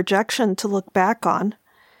of rejection to look back on.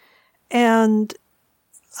 And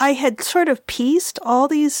I had sort of pieced all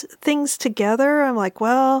these things together. I'm like,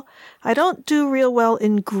 well, I don't do real well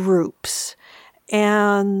in groups.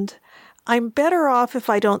 And I'm better off if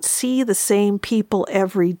I don't see the same people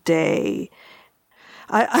every day.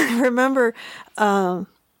 I remember, I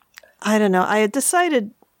don't know, I had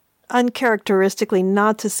decided uncharacteristically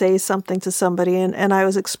not to say something to somebody, and I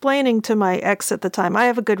was explaining to my ex at the time. I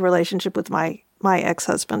have a good relationship with my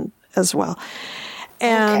ex-husband as well.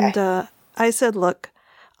 And I said, look,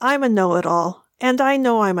 I'm a know-it-all, and I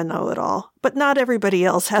know I'm a know-it-all, but not everybody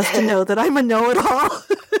else has to know that I'm a know-it-all.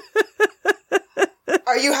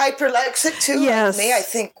 Are you hyperlexic too? Yes. Like me? I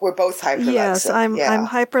think we're both hyperlexic. Yes, I'm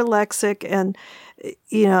hyperlexic, and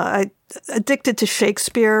I addicted to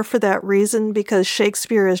Shakespeare for that reason, because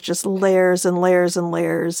Shakespeare is just layers and layers and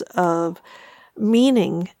layers of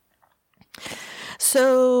meaning.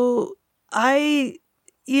 So I,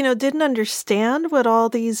 didn't understand what all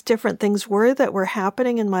these different things were that were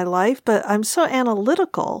happening in my life, but I'm so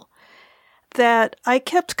analytical that I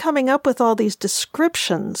kept coming up with all these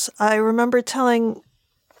descriptions. I remember telling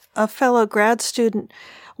a fellow grad student,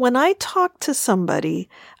 when I talk to somebody,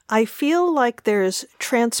 I feel like there's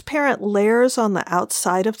transparent layers on the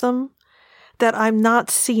outside of them that I'm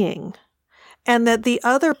not seeing, and that the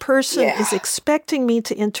other person is expecting me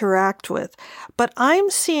to interact with. But I'm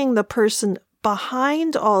seeing the person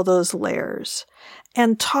behind all those layers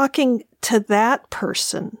and talking to that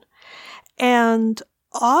person. And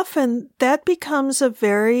often that becomes a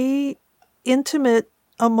very intimate,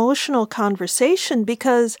 emotional conversation,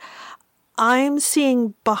 because I'm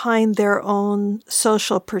seeing behind their own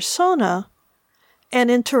social persona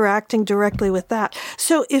and interacting directly with that.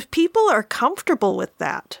 So if people are comfortable with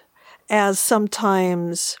that, as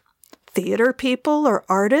sometimes theater people or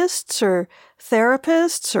artists or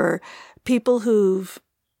therapists or people who've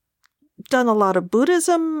done a lot of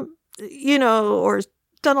Buddhism, or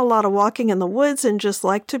done a lot of walking in the woods and just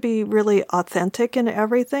like to be really authentic in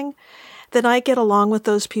everything, then I get along with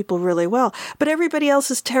those people really well. But everybody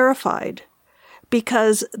else is terrified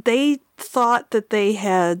because they thought that they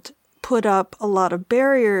had put up a lot of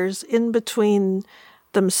barriers in between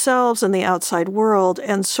themselves and the outside world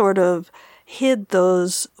and sort of hid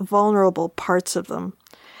those vulnerable parts of them.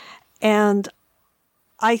 And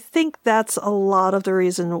I think that's a lot of the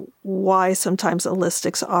reason why sometimes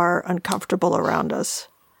holistics are uncomfortable around us.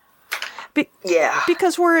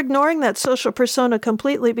 Because we're ignoring that social persona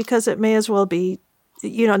completely, because it may as well be,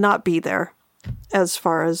 not be there as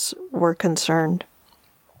far as we're concerned.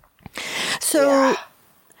 So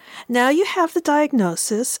Now you have the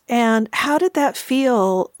diagnosis, and how did that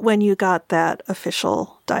feel when you got that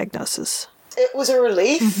official diagnosis? It was a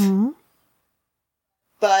relief,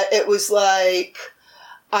 but it was like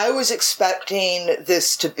I was expecting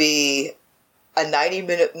this to be a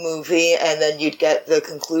 90-minute movie, and then you'd get the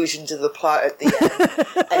conclusion to the plot at the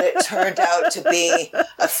end, and it turned out to be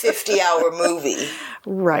a 50-hour movie.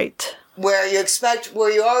 Right. Where you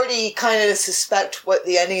already kind of suspect what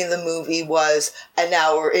the ending of the movie was an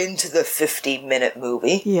hour into the 50-minute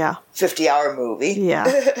movie. Yeah. 50-hour movie. Yeah.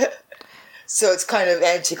 So it's kind of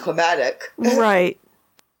anticlimactic. Right.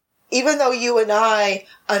 Even though you and I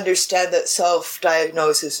understand that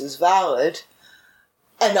self-diagnosis is valid,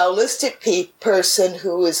 an holistic person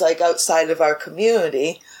who is like outside of our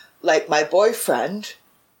community, like my boyfriend,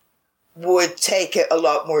 would take it a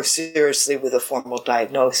lot more seriously with a formal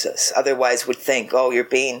diagnosis. Otherwise would think, oh, you're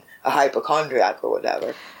being a hypochondriac or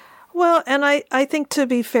whatever. Well, and I think, to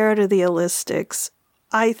be fair to the holistics,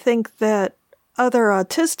 I think that other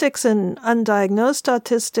autistics and undiagnosed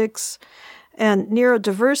autistics and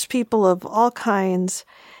neurodiverse people of all kinds,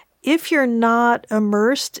 if you're not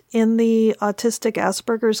immersed in the autistic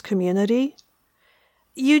Asperger's community,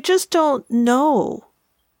 you just don't know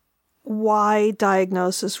why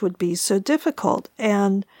diagnosis would be so difficult.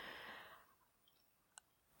 And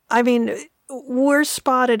I mean, we're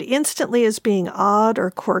spotted instantly as being odd or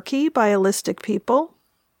quirky by holistic people.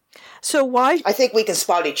 So why? I think we can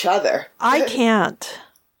spot each other. I can't.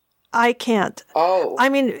 Oh. I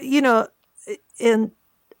mean, and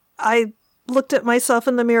I looked at myself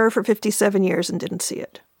in the mirror for 57 years and didn't see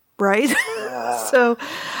it. Right? So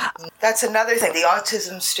that's another thing. The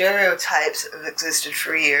autism stereotypes have existed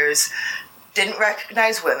for years. Didn't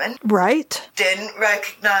recognize women. Right. Didn't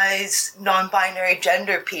recognize non-binary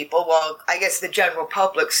gender people. Well, I guess the general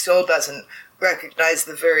public still doesn't recognize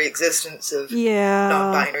the very existence of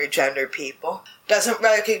non-binary gender people. Doesn't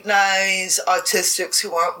recognize autistics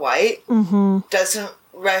who aren't white. Doesn't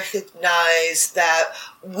recognize that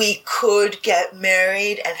we could get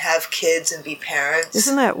married and have kids and be parents.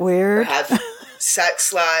 Isn't that weird? Or have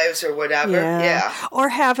sex lives or whatever. Yeah. Or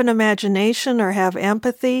have an imagination or have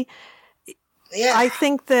empathy. Yeah. I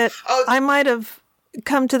think that I might have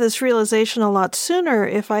come to this realization a lot sooner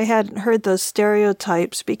if I hadn't heard those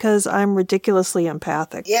stereotypes, because I'm ridiculously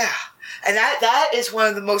empathic. Yeah. And that is one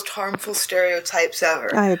of the most harmful stereotypes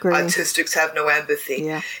ever. I agree. Autistics have no empathy.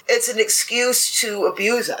 Yeah. It's an excuse to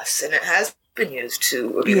abuse us, and it has been used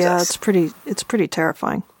to abuse us. Yeah, it's pretty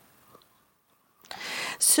terrifying.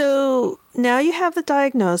 So now you have the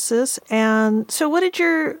diagnosis, and so what did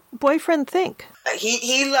your boyfriend think?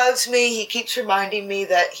 He loves me. He keeps reminding me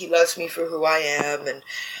that he loves me for who I am, and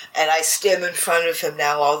I stim in front of him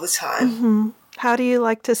now all the time. How do you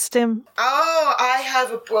like to stim? Oh, I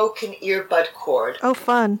have a broken earbud cord. Oh,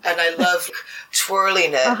 fun. And I love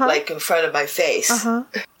twirling it like in front of my face.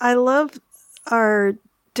 I love our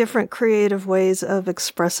different creative ways of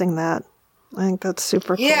expressing that. I think that's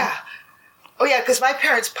super cool. Yeah. Oh, yeah, because my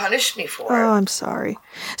parents punished me for it. Oh, I'm sorry.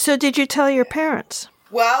 So did you tell your parents?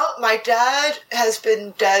 Well, my dad has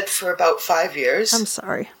been dead for about 5 years. I'm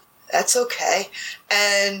sorry. That's okay.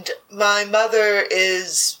 And my mother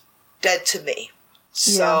is dead to me.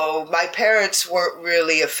 So my parents weren't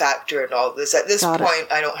really a factor in all this. At this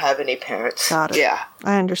point, I don't have any parents. Got it. Yeah.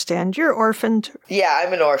 I understand. You're orphaned. Yeah,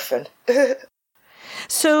 I'm an orphan.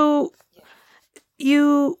 So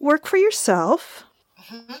you work for yourself.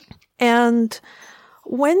 And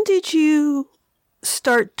when did you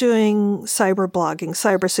start doing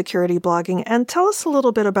cybersecurity blogging? And tell us a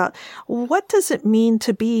little bit about, what does it mean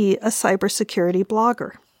to be a cybersecurity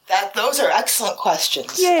blogger? Those are excellent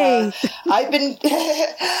questions. Yay! I've been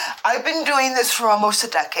doing this for almost a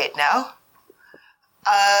decade now.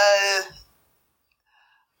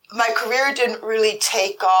 My career didn't really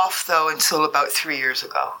take off, though, until about 3 years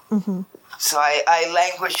ago. So I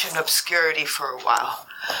languished in obscurity for a while.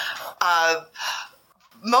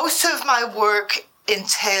 Most of my work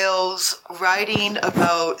entails writing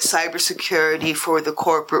about cybersecurity for the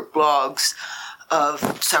corporate blogs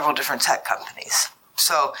of several different tech companies.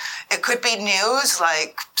 So it could be news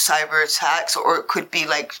like cyber attacks, or it could be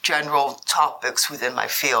like general topics within my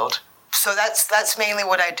field. So that's mainly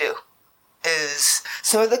what I do. Is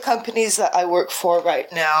some of the companies that I work for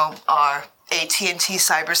right now are AT&T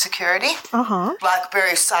Cybersecurity,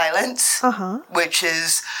 BlackBerry Cylance, which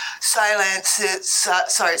is Cylance.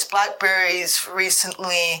 It's BlackBerry's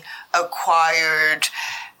recently acquired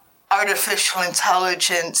artificial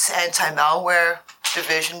intelligence anti-malware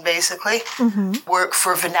division, basically. Work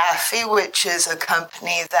for Venafi, which is a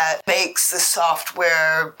company that makes the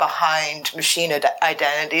software behind machine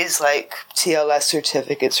identities like TLS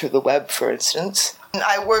certificates for the web, for instance.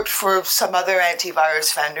 I worked for some other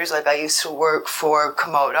antivirus vendors, like I used to work for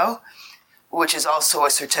Komodo, which is also a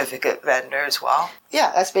certificate vendor as well.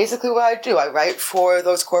 Yeah, that's basically what I do. I write for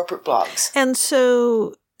those corporate blogs. And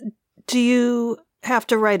so do you have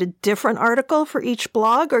to write a different article for each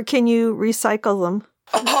blog, or can you recycle them?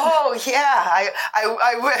 Oh yeah,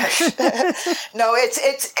 I wish. No,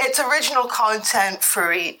 it's original content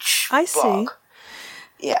for each I blog.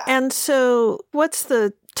 see. Yeah. And so what's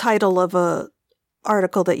the title of a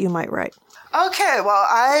article that you might write? Okay, well,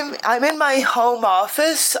 I'm in my home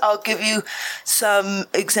office. I'll give you some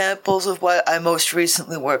examples of what I most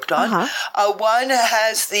recently worked on. One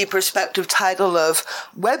has the perspective title of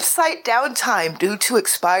 "Website Downtime Due to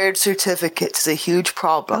Expired Certificates is a Huge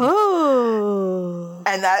Problem." Oh.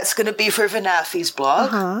 And that's going to be for Venafi's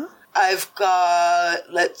blog. I've got,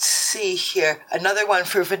 let's see here, another one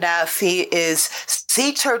for Venafi is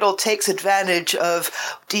Sea Turtle Takes Advantage of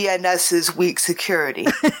DNS's Weak Security.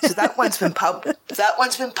 So that one's been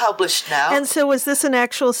published now. And so was this an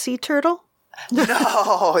actual sea turtle?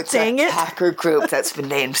 No, it's Dang a it. hacker group that's been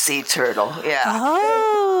named Sea Turtle. Yeah.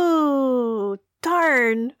 Oh,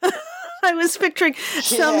 darn. I was picturing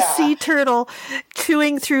some sea turtle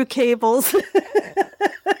chewing through cables.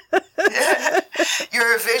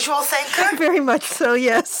 You're a visual thinker? Very much so,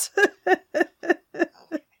 yes.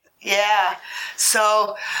 Yeah.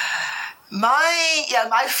 So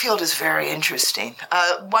my field is very interesting.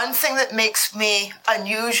 One thing that makes me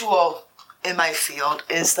unusual in my field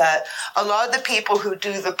is that a lot of the people who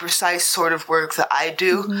do the precise sort of work that I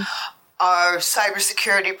do are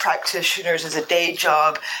cybersecurity practitioners as a day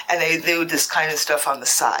job, and they do this kind of stuff on the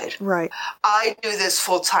side. Right. I do this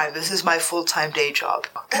full-time. This is my full-time day job.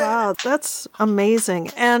 Wow, that's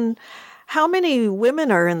amazing. And how many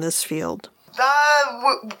women are in this field?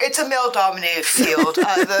 It's a male-dominated field.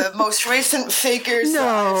 The most recent figures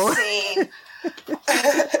I've seen...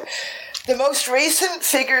 The most recent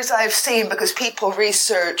figures I've seen, because people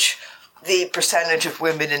research the percentage of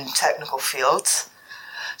women in technical fields,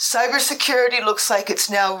 cybersecurity looks like it's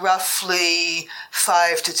now roughly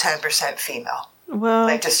 5 to 10% female. Well,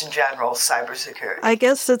 like just in general, cybersecurity. I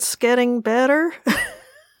guess it's getting better.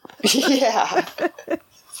 Yeah.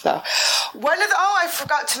 So, I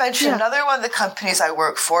forgot to mention another one of the companies I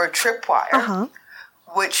work for, Tripwire,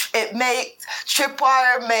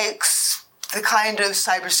 Tripwire makes the kind of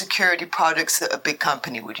cybersecurity products that a big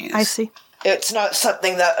company would use. I see. It's not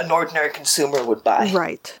something that an ordinary consumer would buy.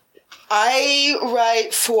 Right. I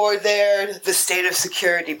write for the State of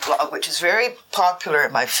Security blog, which is very popular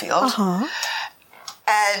in my field.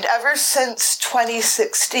 And ever since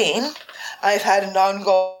 2016, I've had an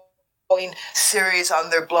ongoing series on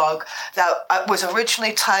their blog that was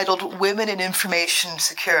originally titled Women in Information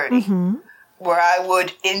Security, where I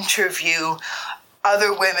would interview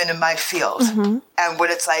other women in my field and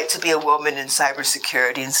what it's like to be a woman in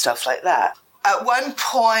cybersecurity and stuff like that. At one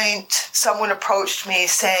point, someone approached me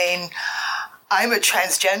saying, I'm a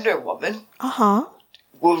transgender woman.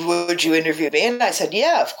 Would you interview me? And I said,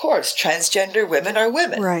 yeah, of course. Transgender women are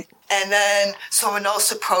women. Right. And then someone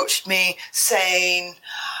else approached me saying,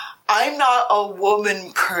 I'm not a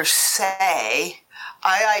woman per se.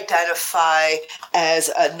 I identify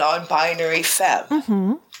as a non-binary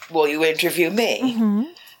femme. Will you interview me?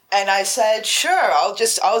 And I said, sure, I'll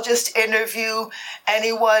just interview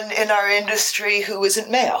anyone in our industry who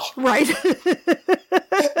isn't male. Right.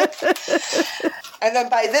 And then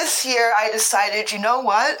by this year, I decided, you know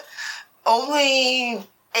what? Only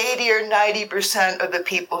 80 or 90% of the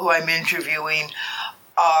people who I'm interviewing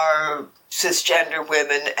are cisgender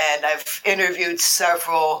women, and I've interviewed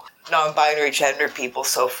several non-binary gender people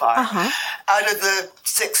so far. Out of the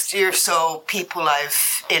 60 or so people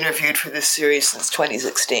I've interviewed for this series since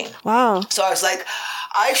 2016. Wow. So I was like,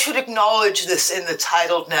 I should acknowledge this in the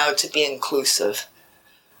title now to be inclusive.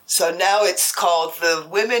 So now it's called the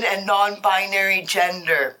Women and Non-Binary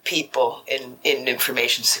Gender People in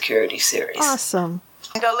Information Security series. Awesome.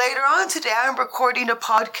 And later on today, I'm recording a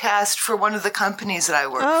podcast for one of the companies that I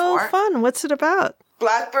work for. Oh, fun. What's it about?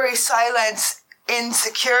 BlackBerry Silence in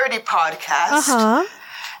Security podcast.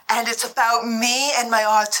 And it's about me and my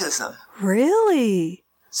autism. Really?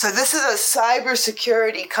 So this is a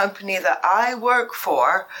cybersecurity company that I work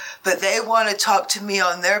for, but they want to talk to me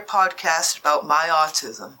on their podcast about my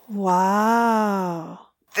autism. Wow.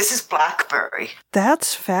 This is BlackBerry.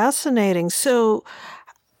 That's fascinating. So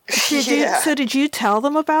did you tell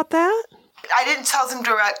them about that? I didn't tell them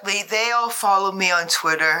directly. They all follow me on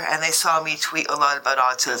Twitter, and they saw me tweet a lot about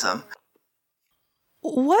autism.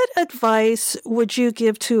 What advice would you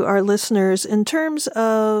give to our listeners in terms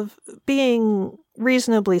of being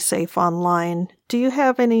reasonably safe online? Do you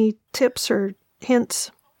have any tips or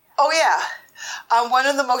hints? Oh, yeah. One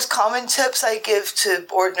of the most common tips I give to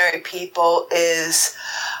ordinary people is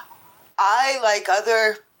I, like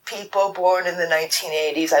other people born in the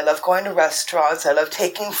 1980s, I love going to restaurants. I love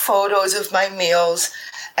taking photos of my meals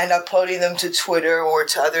and uploading them to Twitter or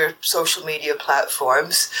to other social media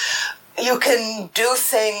platforms. You can do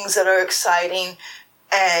things that are exciting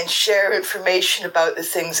and share information about the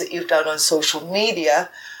things that you've done on social media,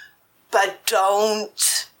 but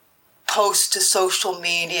don't post to social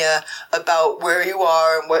media about where you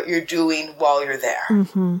are and what you're doing while you're there.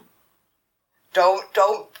 Mm-hmm.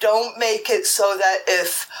 Don't make it so that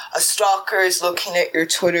if a stalker is looking at your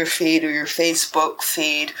Twitter feed or your Facebook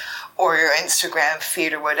feed or your Instagram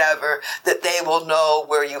feed or whatever, that they will know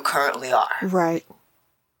where you currently are. Right.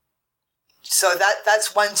 So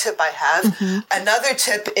that's one tip I have. Mm-hmm. Another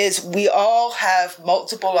tip is we all have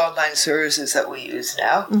multiple online services that we use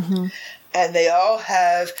now. Mm-hmm. And they all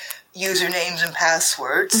have usernames and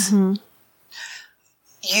passwords. Mm-hmm.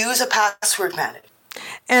 Use a password manager.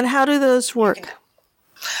 And how do those work?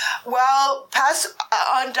 Well,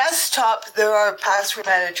 on desktop, there are password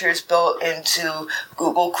managers built into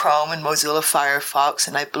Google Chrome and Mozilla Firefox,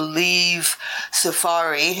 and I believe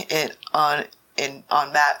Safari on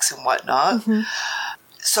Macs and whatnot. Mm-hmm.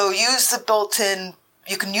 So you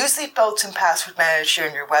can use the built-in password manager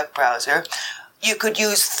in your web browser. You could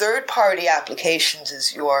use third-party applications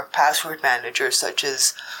as your password manager, such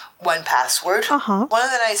as 1Password. Uh-huh. One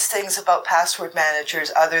of the nice things about password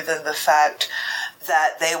managers, other than the fact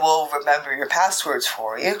that they will remember your passwords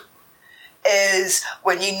for you, is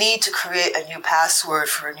when you need to create a new password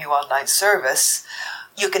for a new online service,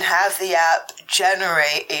 you can have the app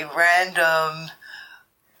generate a random,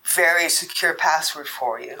 very secure password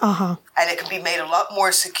for you. Uh-huh. And it can be made a lot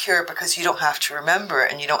more secure because you don't have to remember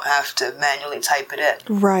it and you don't have to manually type it in.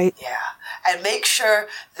 Right. Yeah. And make sure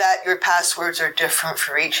that your passwords are different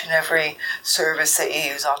for each and every service that you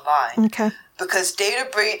use online. Okay. Because data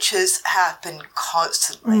breaches happen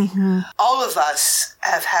constantly. Mm-hmm. All of us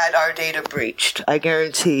have had our data breached, I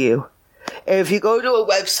guarantee you. If you go to a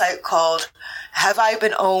website called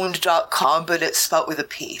haveibeenowned.com, but it's spelled with a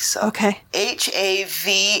P. So Okay.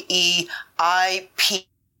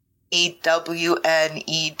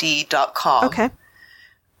 HAVEIPWNED.com. Okay.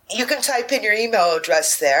 You can type in your email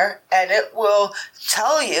address there, and it will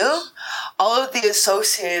tell you all of the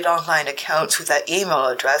associated online accounts with that email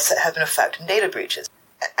address that have been affected in data breaches.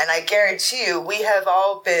 And I guarantee you, we have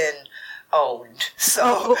all been owned.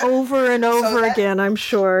 So over and over again, I'm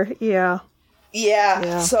sure. Yeah.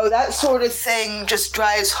 Yeah, so that sort of thing just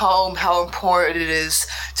drives home how important it is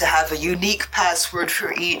to have a unique password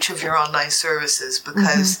for each of your online services,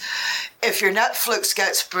 because if your Netflix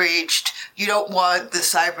gets breached, you don't want the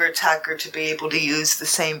cyber attacker to be able to use the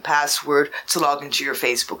same password to log into your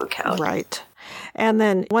Facebook account. Right. And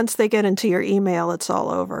then once they get into your email, it's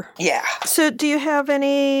all over. Yeah. So do you have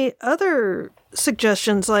any other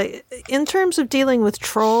suggestions, like in terms of dealing with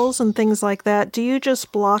trolls and things like that? Do you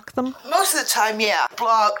just block them? Most of the time, yeah.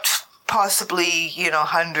 Blocked possibly,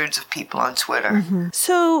 hundreds of people on Twitter. Mm-hmm.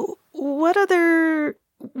 So what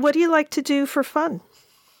do you like to do for fun?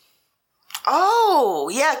 Oh,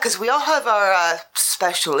 yeah, because we all have our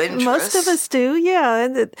special interests. Most of us do, yeah.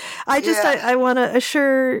 And I want to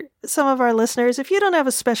assure some of our listeners, if you don't have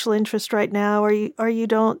a special interest right now, or you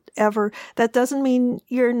don't ever, that doesn't mean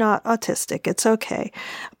you're not autistic. It's okay.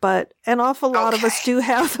 But an awful lot of us do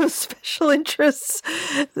have those special interests,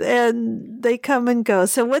 and they come and go.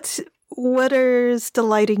 So what is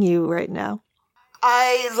delighting you right now?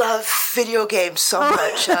 I love video games so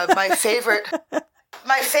much.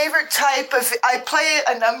 My favorite type of... I play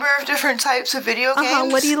a number of different types of video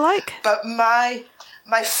games. What do you like? But my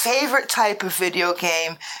favorite type of video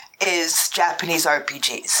game is Japanese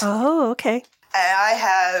RPGs. Oh, okay.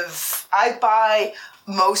 And I buy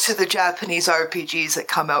most of the Japanese RPGs that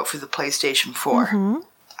come out for the PlayStation 4. Mm-hmm.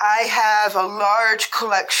 I have a large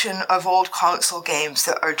collection of old console games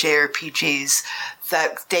that are JRPGs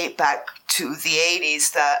that date back to the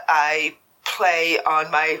 80s that I play on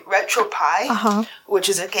my RetroPie, which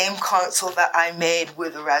is a game console that I made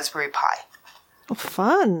with a Raspberry Pi.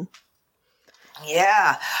 Fun.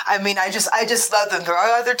 Yeah. I mean, I just love them. There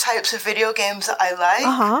are other types of video games that I like,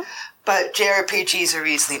 but JRPGs are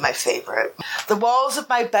easily my favorite. The walls of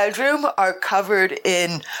my bedroom are covered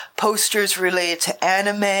in posters related to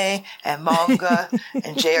anime and manga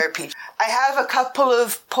and JRPG. I have a couple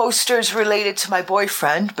of posters related to my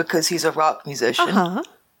boyfriend because he's a rock musician. Uh-huh.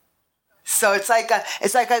 So it's like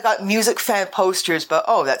I got music fan posters, but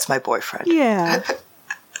that's my boyfriend. Yeah.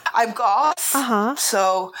 I'm goth, Uh-huh.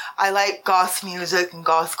 so I like goth music and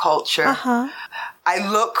goth culture. Uh-huh.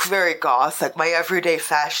 I look very goth, like my everyday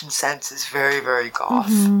fashion sense is very, very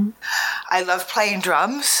goth. Mm-hmm. I love playing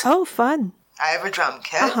drums. Oh, fun. I have a drum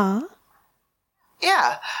kit. Uh-huh.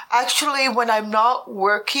 Yeah. Actually, when I'm not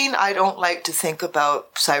working, I don't like to think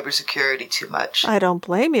about cybersecurity too much. I don't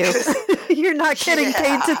blame you. You're not getting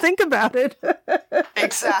paid to think about it.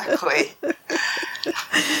 Exactly.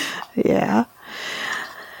 Yeah.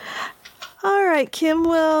 All right, Kim,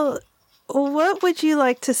 well, what would you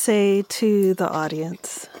like to say to the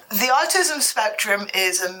audience? The autism spectrum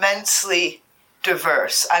is immensely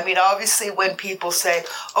diverse. I mean, obviously, when people say,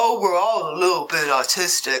 we're all a little bit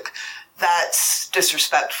autistic, that's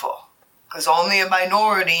disrespectful. Because only a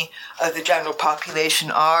minority of the general population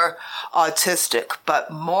are autistic. But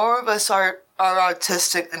more of us are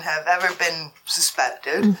autistic than have ever been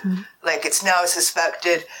suspected. Mm-hmm. Like, it's now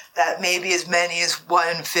suspected that maybe as many as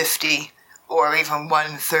 150 or even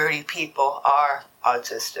 130 people are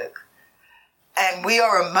autistic. And we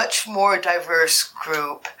are a much more diverse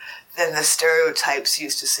group than the stereotypes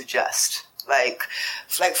used to suggest. Like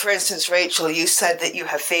for instance, Rachel, you said that you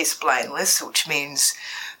have face blindness, which means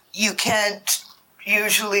you can't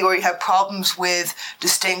usually, or you have problems with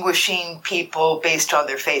distinguishing people based on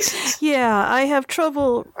their faces. Yeah, I have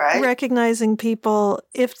trouble recognizing people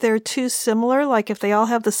if they're too similar, like if they all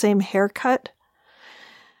have the same haircut.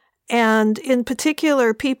 And in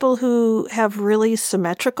particular, people who have really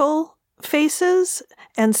symmetrical faces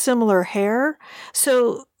and similar hair.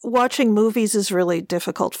 So watching movies is really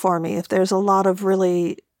difficult for me if there's a lot of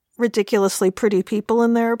really ridiculously pretty people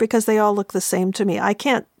in there because they all look the same to me. I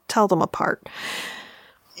can't tell them apart.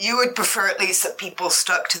 You would prefer at least that people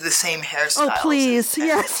stuck to the same hairstyles. Oh, please.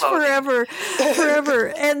 Yes, forever. Forever.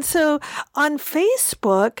 And so on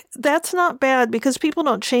Facebook, that's not bad because people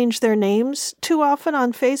don't change their names too often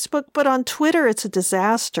on Facebook, but on Twitter, it's a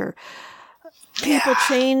disaster. People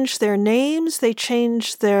change their names, they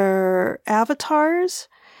change their avatars,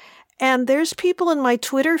 and there's people in my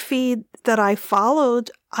Twitter feed that I followed.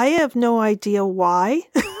 I have no idea why.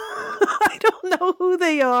 I don't know who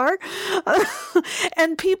they are.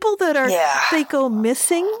 And people that are, they go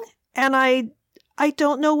missing, and I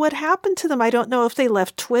don't know what happened to them. I don't know if they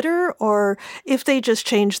left Twitter or if they just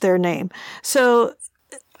changed their name. So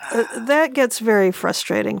that gets very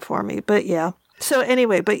frustrating for me, but yeah. So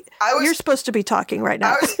anyway, but you're supposed to be talking right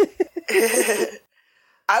now.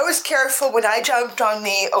 I was careful when I jumped on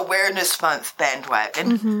the Awareness Month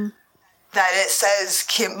bandwagon that it says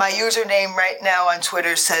Kim, my username right now on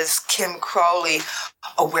Twitter says Kim Crawley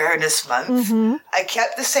Awareness Month. I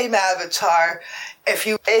kept the same avatar. If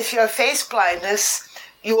you have face blindness,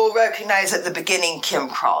 you will recognize at the beginning Kim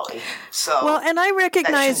Crawley. So well, and I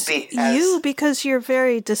recognize you because you're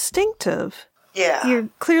very distinctive. Yeah.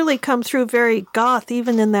 You clearly come through very goth,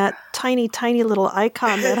 even in that tiny, tiny little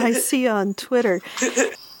icon that I see on Twitter.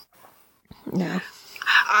 Yeah.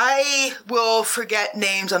 I will forget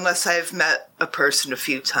names unless I've met a person a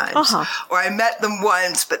few times. Or I met them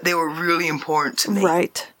once, but they were really important to me.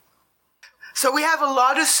 Right. So we have a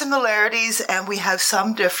lot of similarities and we have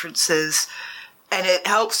some differences, and it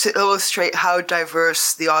helps to illustrate how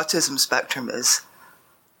diverse the autism spectrum is.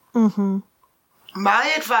 Mm-hmm.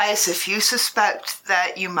 My advice, if you suspect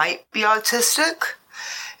that you might be autistic,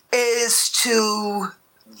 is to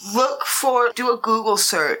do a Google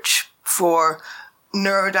search for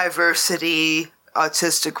neurodiversity,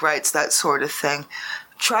 autistic rights, that sort of thing.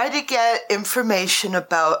 Try to get information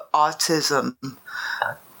about autism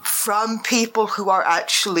from people who are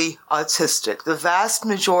actually autistic. The vast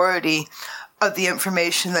majority of the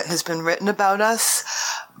information that has been written about us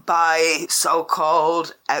by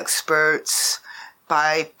so-called experts,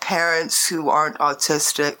 by parents who aren't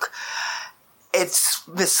autistic, it's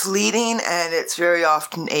misleading and it's very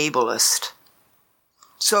often ableist.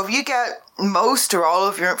 So if you get most or all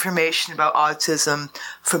of your information about autism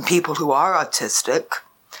from people who are autistic,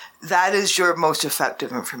 that is your most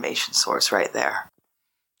effective information source right there.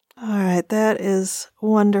 All right, that is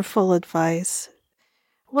wonderful advice.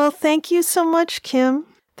 Well, thank you so much, Kim.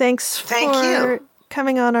 Thanks for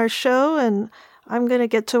coming on our show, and I'm going to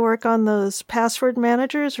get to work on those password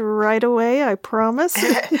managers right away, I promise.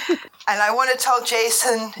 And I want to tell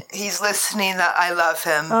Jason, he's listening, that I love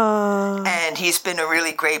him. And he's been a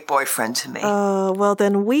really great boyfriend to me. Well,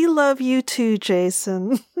 then we love you too,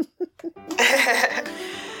 Jason.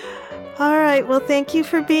 All right. Well, thank you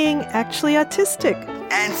for being actually autistic.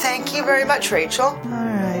 And thank you very much, Rachel. All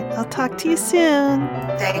right. I'll talk to you soon.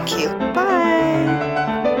 Thank you. Bye.